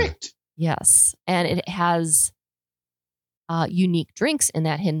cool. Perfect. Yes. And it has unique drinks in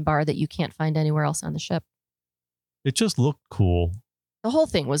that hidden bar that you can't find anywhere else on the ship. It just looked cool. The whole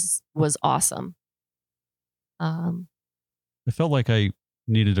thing was awesome. I felt like I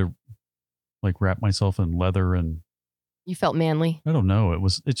needed to wrap myself in leather, and you felt manly. I don't know.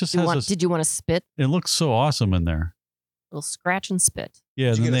 Did you want to spit? It looks so awesome in there. A little scratch and spit.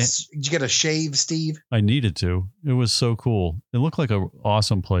 Yeah. Did you get a shave, Steve? I needed to. It was so cool. It looked like an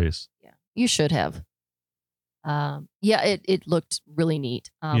awesome place. Yeah, you should have. It looked really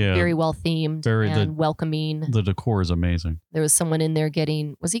neat. Very well themed and welcoming. The decor is amazing. There was someone in there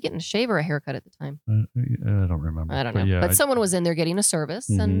was he getting a shave or a haircut at the time? I don't remember. I don't know. But someone was in there getting a service,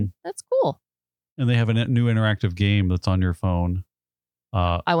 and that's cool. And they have a new interactive game that's on your phone.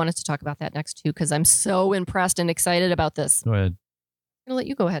 I wanted to talk about that next too, because I'm so impressed and excited about this. Go ahead. I'm going to let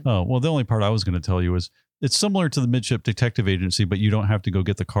you go ahead. Oh, well, the only part I was going to tell you is it's similar to the Midship Detective Agency, but you don't have to go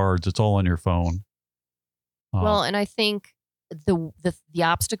get the cards. It's all on your phone. Well, and I think the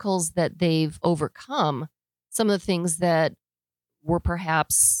obstacles that they've overcome, some of the things that were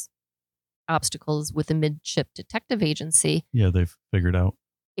perhaps obstacles with the Midship Detective Agency. Yeah, they've figured out.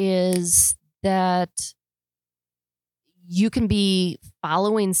 Is that you can be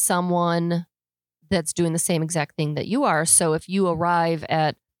following someone that's doing the same exact thing that you are. So if you arrive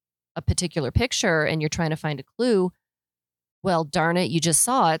at a particular picture and you're trying to find a clue, well, darn it, you just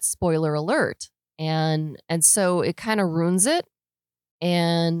saw it. Spoiler alert. And so it kind of ruins it.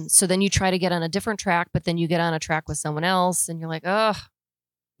 And so then you try to get on a different track, but then you get on a track with someone else and you're like, oh,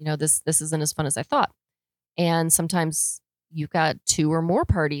 this isn't as fun as I thought. And sometimes you've got 2 or more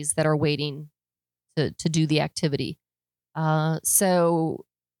parties that are waiting to do the activity. So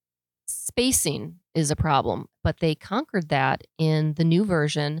spacing is a problem, but they conquered that in the new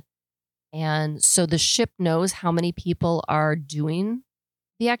version. And so the ship knows how many people are doing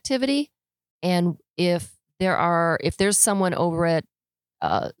the activity. And if there's someone over at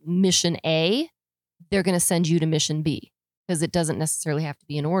mission A, they're going to send you to mission B because it doesn't necessarily have to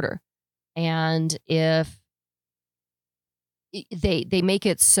be in order. And if they make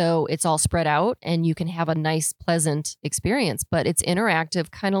it so it's all spread out and you can have a nice, pleasant experience, but it's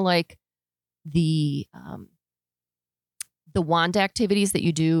interactive, kind of like the wand activities that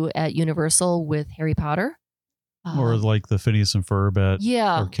you do at Universal with Harry Potter. Or like the Phineas and Ferb at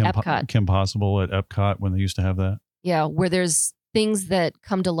Epcot. Kim Possible at Epcot when they used to have that. Yeah, where there's things that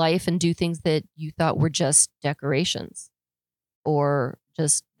come to life and do things that you thought were just decorations or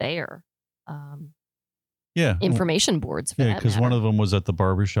just there. Information boards for that because one of them was at the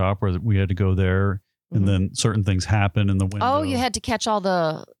barbershop where we had to go there, and then certain things happen in the window. Oh, you had to catch all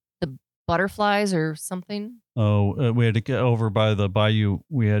the butterflies or something? Oh, we had to get over by the bayou.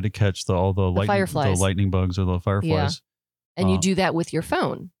 We had to catch all the fireflies. The lightning bugs or the fireflies. Yeah. And you do that with your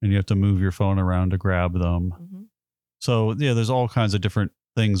phone. And you have to move your phone around to grab them. Mm-hmm. So, yeah, there's all kinds of different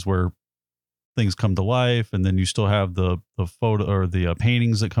things where things come to life. And then you still have the photo or the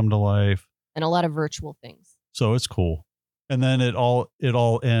paintings that come to life. And a lot of virtual things. So it's cool. And then it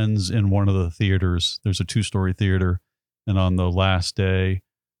all ends in one of the theaters. There's a 2-story theater. And on the last day,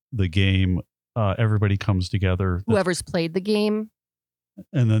 the game, everybody comes together. Whoever's played the game.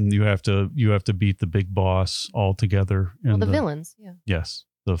 And then you have to beat the big boss all together. The villains, yeah. Yes,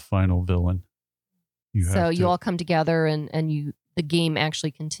 the final villain. You all come together and the game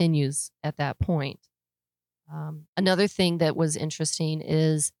actually continues at that point. Another thing that was interesting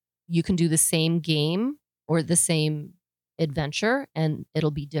is you can do the same game or the same adventure and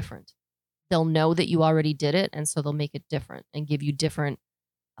it'll be different. They'll know that you already did it, and so they'll make it different and give you different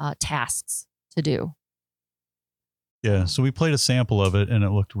tasks to do. Yeah, so we played a sample of it and it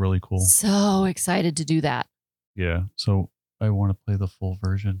looked really cool. So excited to do that. Yeah, so I want to play the full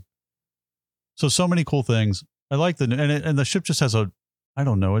version. So many cool things. I like and the ship just has I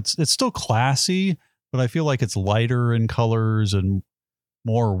don't know, it's still classy, but I feel like it's lighter in colors and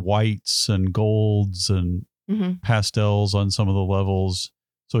more whites and golds and pastels on some of the levels.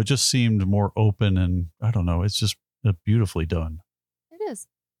 So it just seemed more open, and I don't know. It's just beautifully done. It is.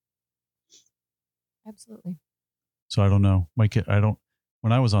 Absolutely. So I don't know.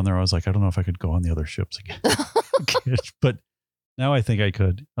 When I was on there, I was like, I don't know if I could go on the other ships again. But now I think I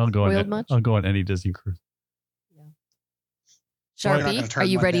could. I'll go on any Disney cruise. Yeah. Sharpie, are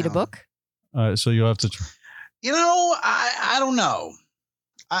you ready to book? So you'll have to try. I don't know.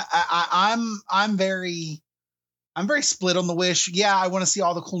 I'm very split on the Wish. Yeah, I want to see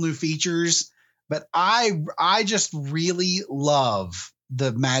all the cool new features, but I just really love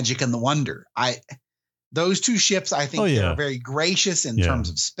the Magic and the Wonder. Those two ships, I think they're very gracious in terms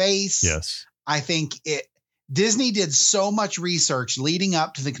of space. Yes. I think Disney did so much research leading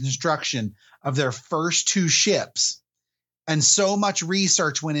up to the construction of their first two ships, and so much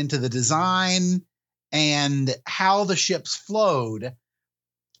research went into the design and how the ships flowed.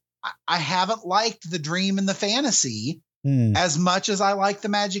 I haven't liked the Dream and the Fantasy as much as I like the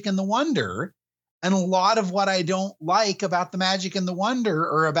Magic and the Wonder. And a lot of what I don't like about the Magic and the Wonder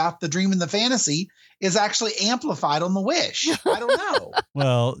or about the Dream and the Fantasy is actually amplified on the Wish. I don't know.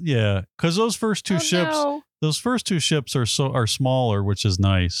 Well, yeah, because those first two ships are smaller, which is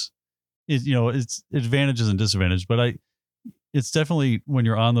nice. It's advantages and disadvantages, but it's definitely when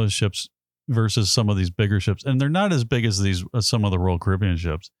you're on those ships versus some of these bigger ships, and they're not as big as some of the Royal Caribbean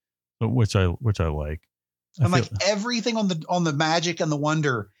ships, but which I like. And like everything on the Magic and the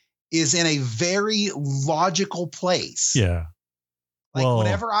Wonder is in a very logical place. Yeah. Like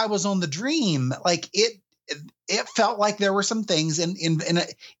whenever I was on the Dream, like it felt like there were some things in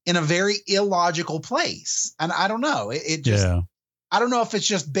a very illogical place. And I don't know. I don't know if it's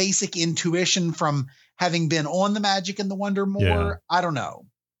just basic intuition from having been on the Magic and the Wonder more. Yeah. I don't know.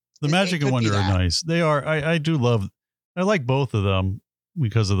 The Magic and Wonder are nice. They are. I like both of them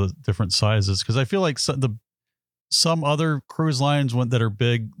because of the different sizes. Because I feel like some other cruise lines that are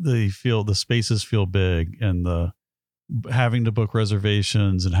big, the spaces feel big, and the having to book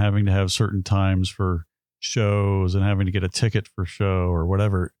reservations and having to have certain times for shows and having to get a ticket for show or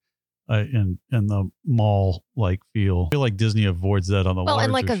whatever, and the mall feel. I feel like Disney avoids that on the larger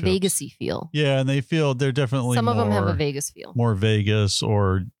and like a ships. Vegas-y feel. Yeah, and they're definitely some of them have a Vegas feel, more Vegas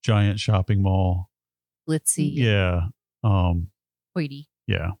or giant shopping mall, glitzy. Yeah, hoity.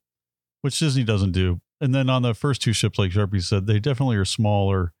 Yeah, which Disney doesn't do. And then on the first two ships, like Sharpie said, they definitely are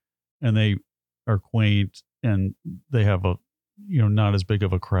smaller, and they are quaint, and they have not as big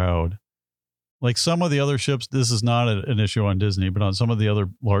of a crowd. Like some of the other ships, this is not an issue on Disney, but on some of the other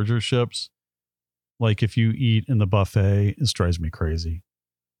larger ships, like if you eat in the buffet, it drives me crazy.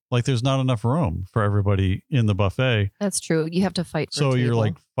 Like there's not enough room for everybody in the buffet. That's true. You have to fight for a table. You're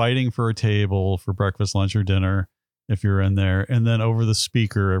like fighting for a table for breakfast, lunch, or dinner if you're in there. And then over the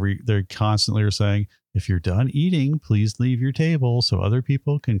speaker, they constantly are saying, if you're done eating, please leave your table so other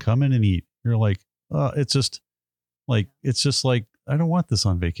people can come in and eat. You're like, it's just like, I don't want this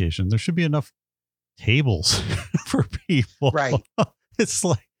on vacation. There should be enough tables for people. Right. It's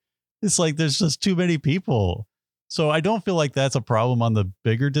like there's just too many people. So I don't feel like that's a problem on the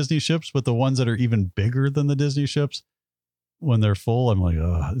bigger Disney ships, but the ones that are even bigger than the Disney ships, when they're full, I'm like,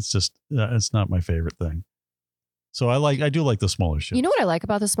 it's not my favorite thing. So I do like the smaller ships. You know what I like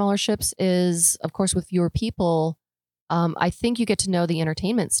about the smaller ships is, of course, with fewer people, I think you get to know the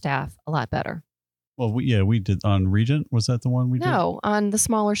entertainment staff a lot better. Well, we did on Regent. Was that the one we did? No, on the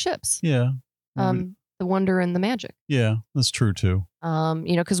smaller ships. Yeah. The Wonder and the Magic. Yeah, that's true too.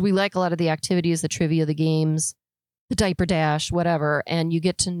 Because we like a lot of the activities, the trivia, the games, the diaper dash, whatever, and you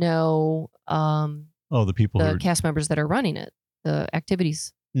get to know the people, the cast members that are running it, the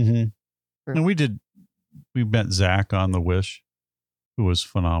activities. Mm-hmm. And we met Zach on the Wish, who was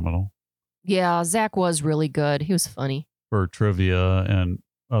phenomenal. Yeah, Zach was really good. He was funny. For trivia and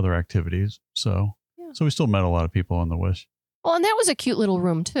other activities. So we still met a lot of people on the Wish. Well, and that was a cute little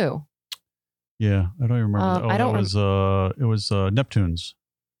room too. Yeah, I don't even remember. It was Neptune's.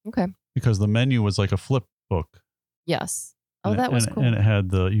 Okay. Because the menu was like a flip book. Yes. Oh, that was cool. And it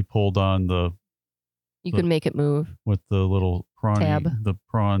had you pulled on you could make it move. With the little prawn tab. The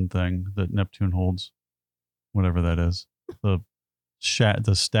prawn thing that Neptune holds. Whatever that is. The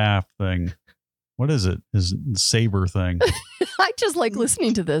staff thing. What is it? His saber thing. I just like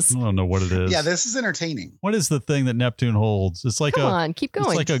listening to this. I don't know what it is. Yeah, this is entertaining. What is the thing that Neptune holds? It's like Come on, keep going.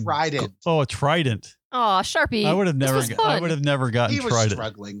 It's like a trident. Oh, a trident. Oh, Sharpie. I would have never gotten he was trident.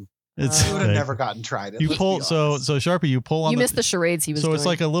 Struggling. He would have never gotten trident. You pull so Sharpie, you pull on. You missed the charades he was doing. So it's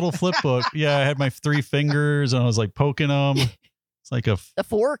like a little flip book. Yeah, I had my 3 fingers and I was like poking them. It's like a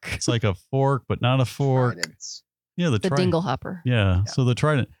fork. It's like a fork, but not a fork. Tridents. Yeah, the The Trident. dingle hopper. Yeah. So the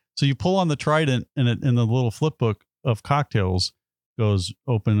Trident. So you pull on the Trident, and the little flip book of cocktails goes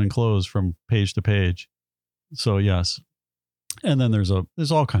open and close from page to page. So yes. And then there's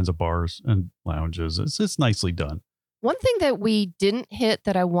all kinds of bars and lounges. It's nicely done. One thing that we didn't hit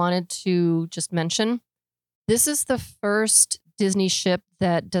that I wanted to just mention, this is the first Disney ship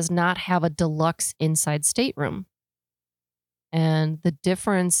that does not have a deluxe inside stateroom. And the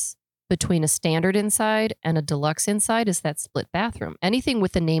difference between a standard inside and a deluxe inside is that split bathroom. Anything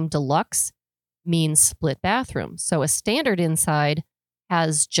with the name deluxe means split bathroom. So a standard inside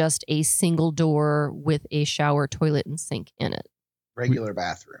has just a single door with a shower, toilet, and sink in it. Regular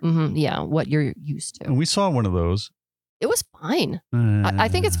bathroom. Yeah, what you're used to. And we saw one of those. It was fine. I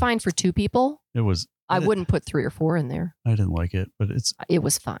think it's fine for 2 people. It was. I wouldn't put 3 or 4 in there. I didn't like it, but It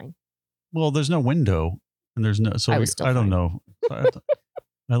was fine. well, there's no window, and there's no. So I was still I don't fine. know.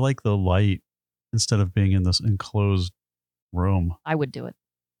 I like the light instead of being in this enclosed room. I would do it.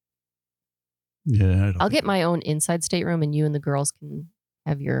 Yeah, I'll get my own inside stateroom, and you and the girls can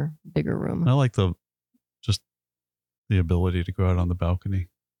have your bigger room. I like the ability to go out on the balcony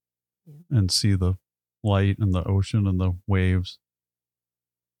and see the light and the ocean and the waves.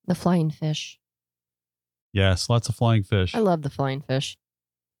 The flying fish. Yes, lots of flying fish. I love the flying fish.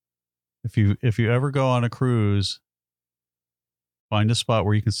 If you ever go on a cruise, find a spot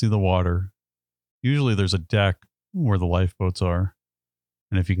where you can see the water. Usually there's a deck where the lifeboats are.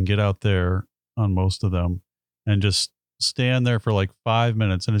 And if you can get out there on most of them and just stand there for like 5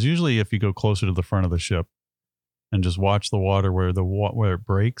 minutes, and it's usually if you go closer to the front of the ship and just watch the water where it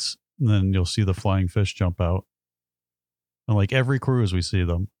breaks, and then you'll see the flying fish jump out. And like every cruise we see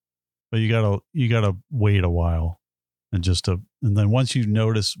them. But you gotta wait a while and then once you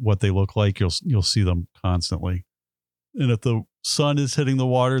notice what they look like, you'll see them constantly. And if the sun is hitting the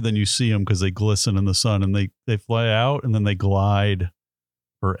water, then you see them because they glisten in the sun, and they fly out and then they glide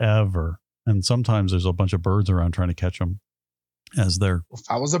forever. And sometimes there's a bunch of birds around trying to catch them as they're. If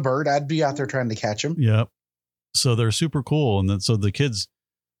I was a bird, I'd be out there trying to catch them. Yep. So they're super cool. And then, so the kids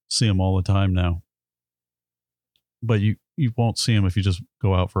see them all the time now, but you won't see them if you just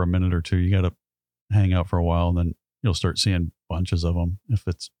go out for a minute or two. You got to hang out for a while, and then you'll start seeing bunches of them if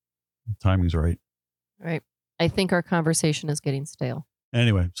timing's right. Right. I think our conversation is getting stale.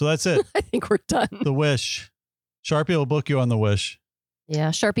 Anyway, so that's it. I think we're done. The Wish. Sharpie will book you on the Wish Yeah.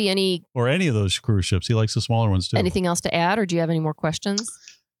 Sharpie, or any of those cruise ships. He likes the smaller ones too. anything else to add, or do you have any more questions?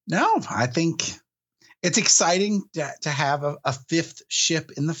 No, I think it's exciting to have a 5th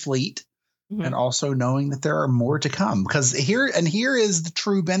ship in the fleet. Mhm. And also knowing that there are more to come, because here is the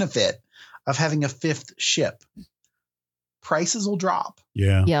true benefit of having a 5th ship. Prices will drop.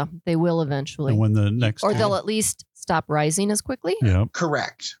 Yeah. Yeah, they will eventually. And when the next. Or they'll at least stop rising as quickly. Yep.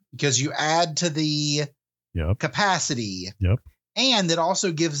 Correct. Because you add to the Yep. capacity. Yep. And it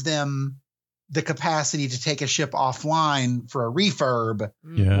also gives them the capacity to take a ship offline for a refurb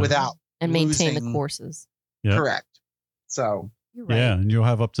Yeah. without And maintain the losing- courses. Yep. Correct. So You're right. Yeah. And you'll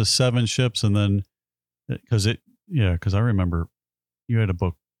have up to 7 ships. And then, because I remember you had to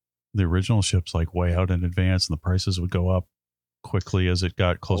book the original ships like way out in advance, and the prices would go up quickly as it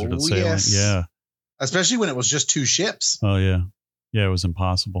got closer to Oh, sailing. yes. Yeah. especially when it was just 2 ships. Oh, yeah. Yeah. It was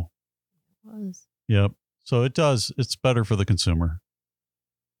impossible. It was. Yep. So it's better for the consumer.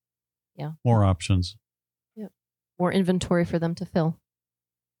 Yeah. More options. More inventory for them to fill.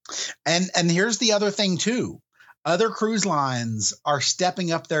 And here's the other thing too. Other cruise lines are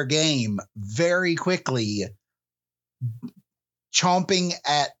stepping up their game very quickly, chomping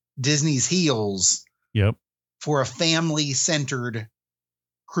at Disney's heels Yep. for a family-centered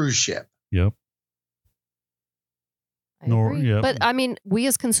cruise ship. Yep. I Nor- agree. yeah. But I mean, we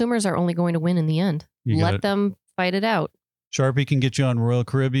as consumers are only going to win in the end. You got Let it. them fight it out. Sharpie can get you on Royal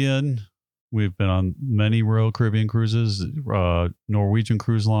Caribbean. We've been on many Royal Caribbean cruises. Norwegian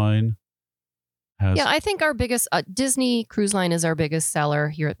Cruise Line has. Yeah, I think our biggest Disney Cruise Line is our biggest seller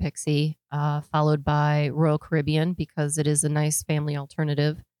here at Pixie, followed by Royal Caribbean because it is a nice family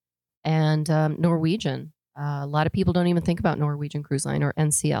alternative, and Norwegian. A lot of people don't even think about Norwegian Cruise Line or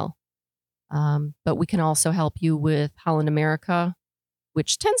NCL, but we can also help you with Holland America,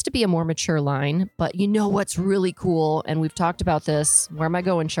 which tends to be a more mature line. But you know what's really cool, and we've talked about this. Where am I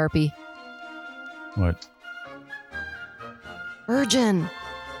going, Sharpie? What? Virgin.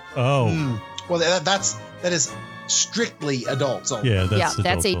 Oh, Well, that is strictly adults only. yeah. That's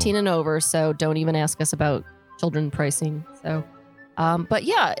adults 18 and over, so don't even ask us about children pricing. So, but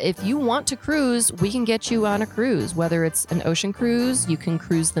yeah, if you want to cruise, we can get you on a cruise, whether it's an ocean cruise, you can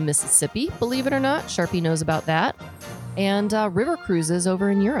cruise the Mississippi, believe it or not. Sharpie knows about that. And river cruises over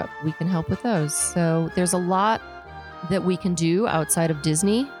in Europe, we can help with those. So there's a lot that we can do outside of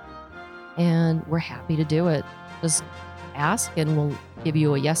Disney, and we're happy to do it. Just ask and we'll give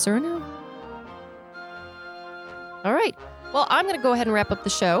you a yes or a no. All right. Well, I'm going to go ahead and wrap up the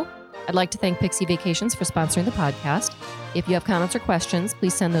show. I'd like to thank Pixie Vacations for sponsoring the podcast. If you have comments or questions,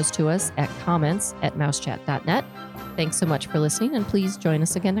 please send those to us at comments@mousechat.net. Thanks so much for listening, and please join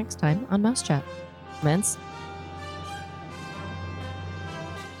us again next time on Mouse Chat. Comments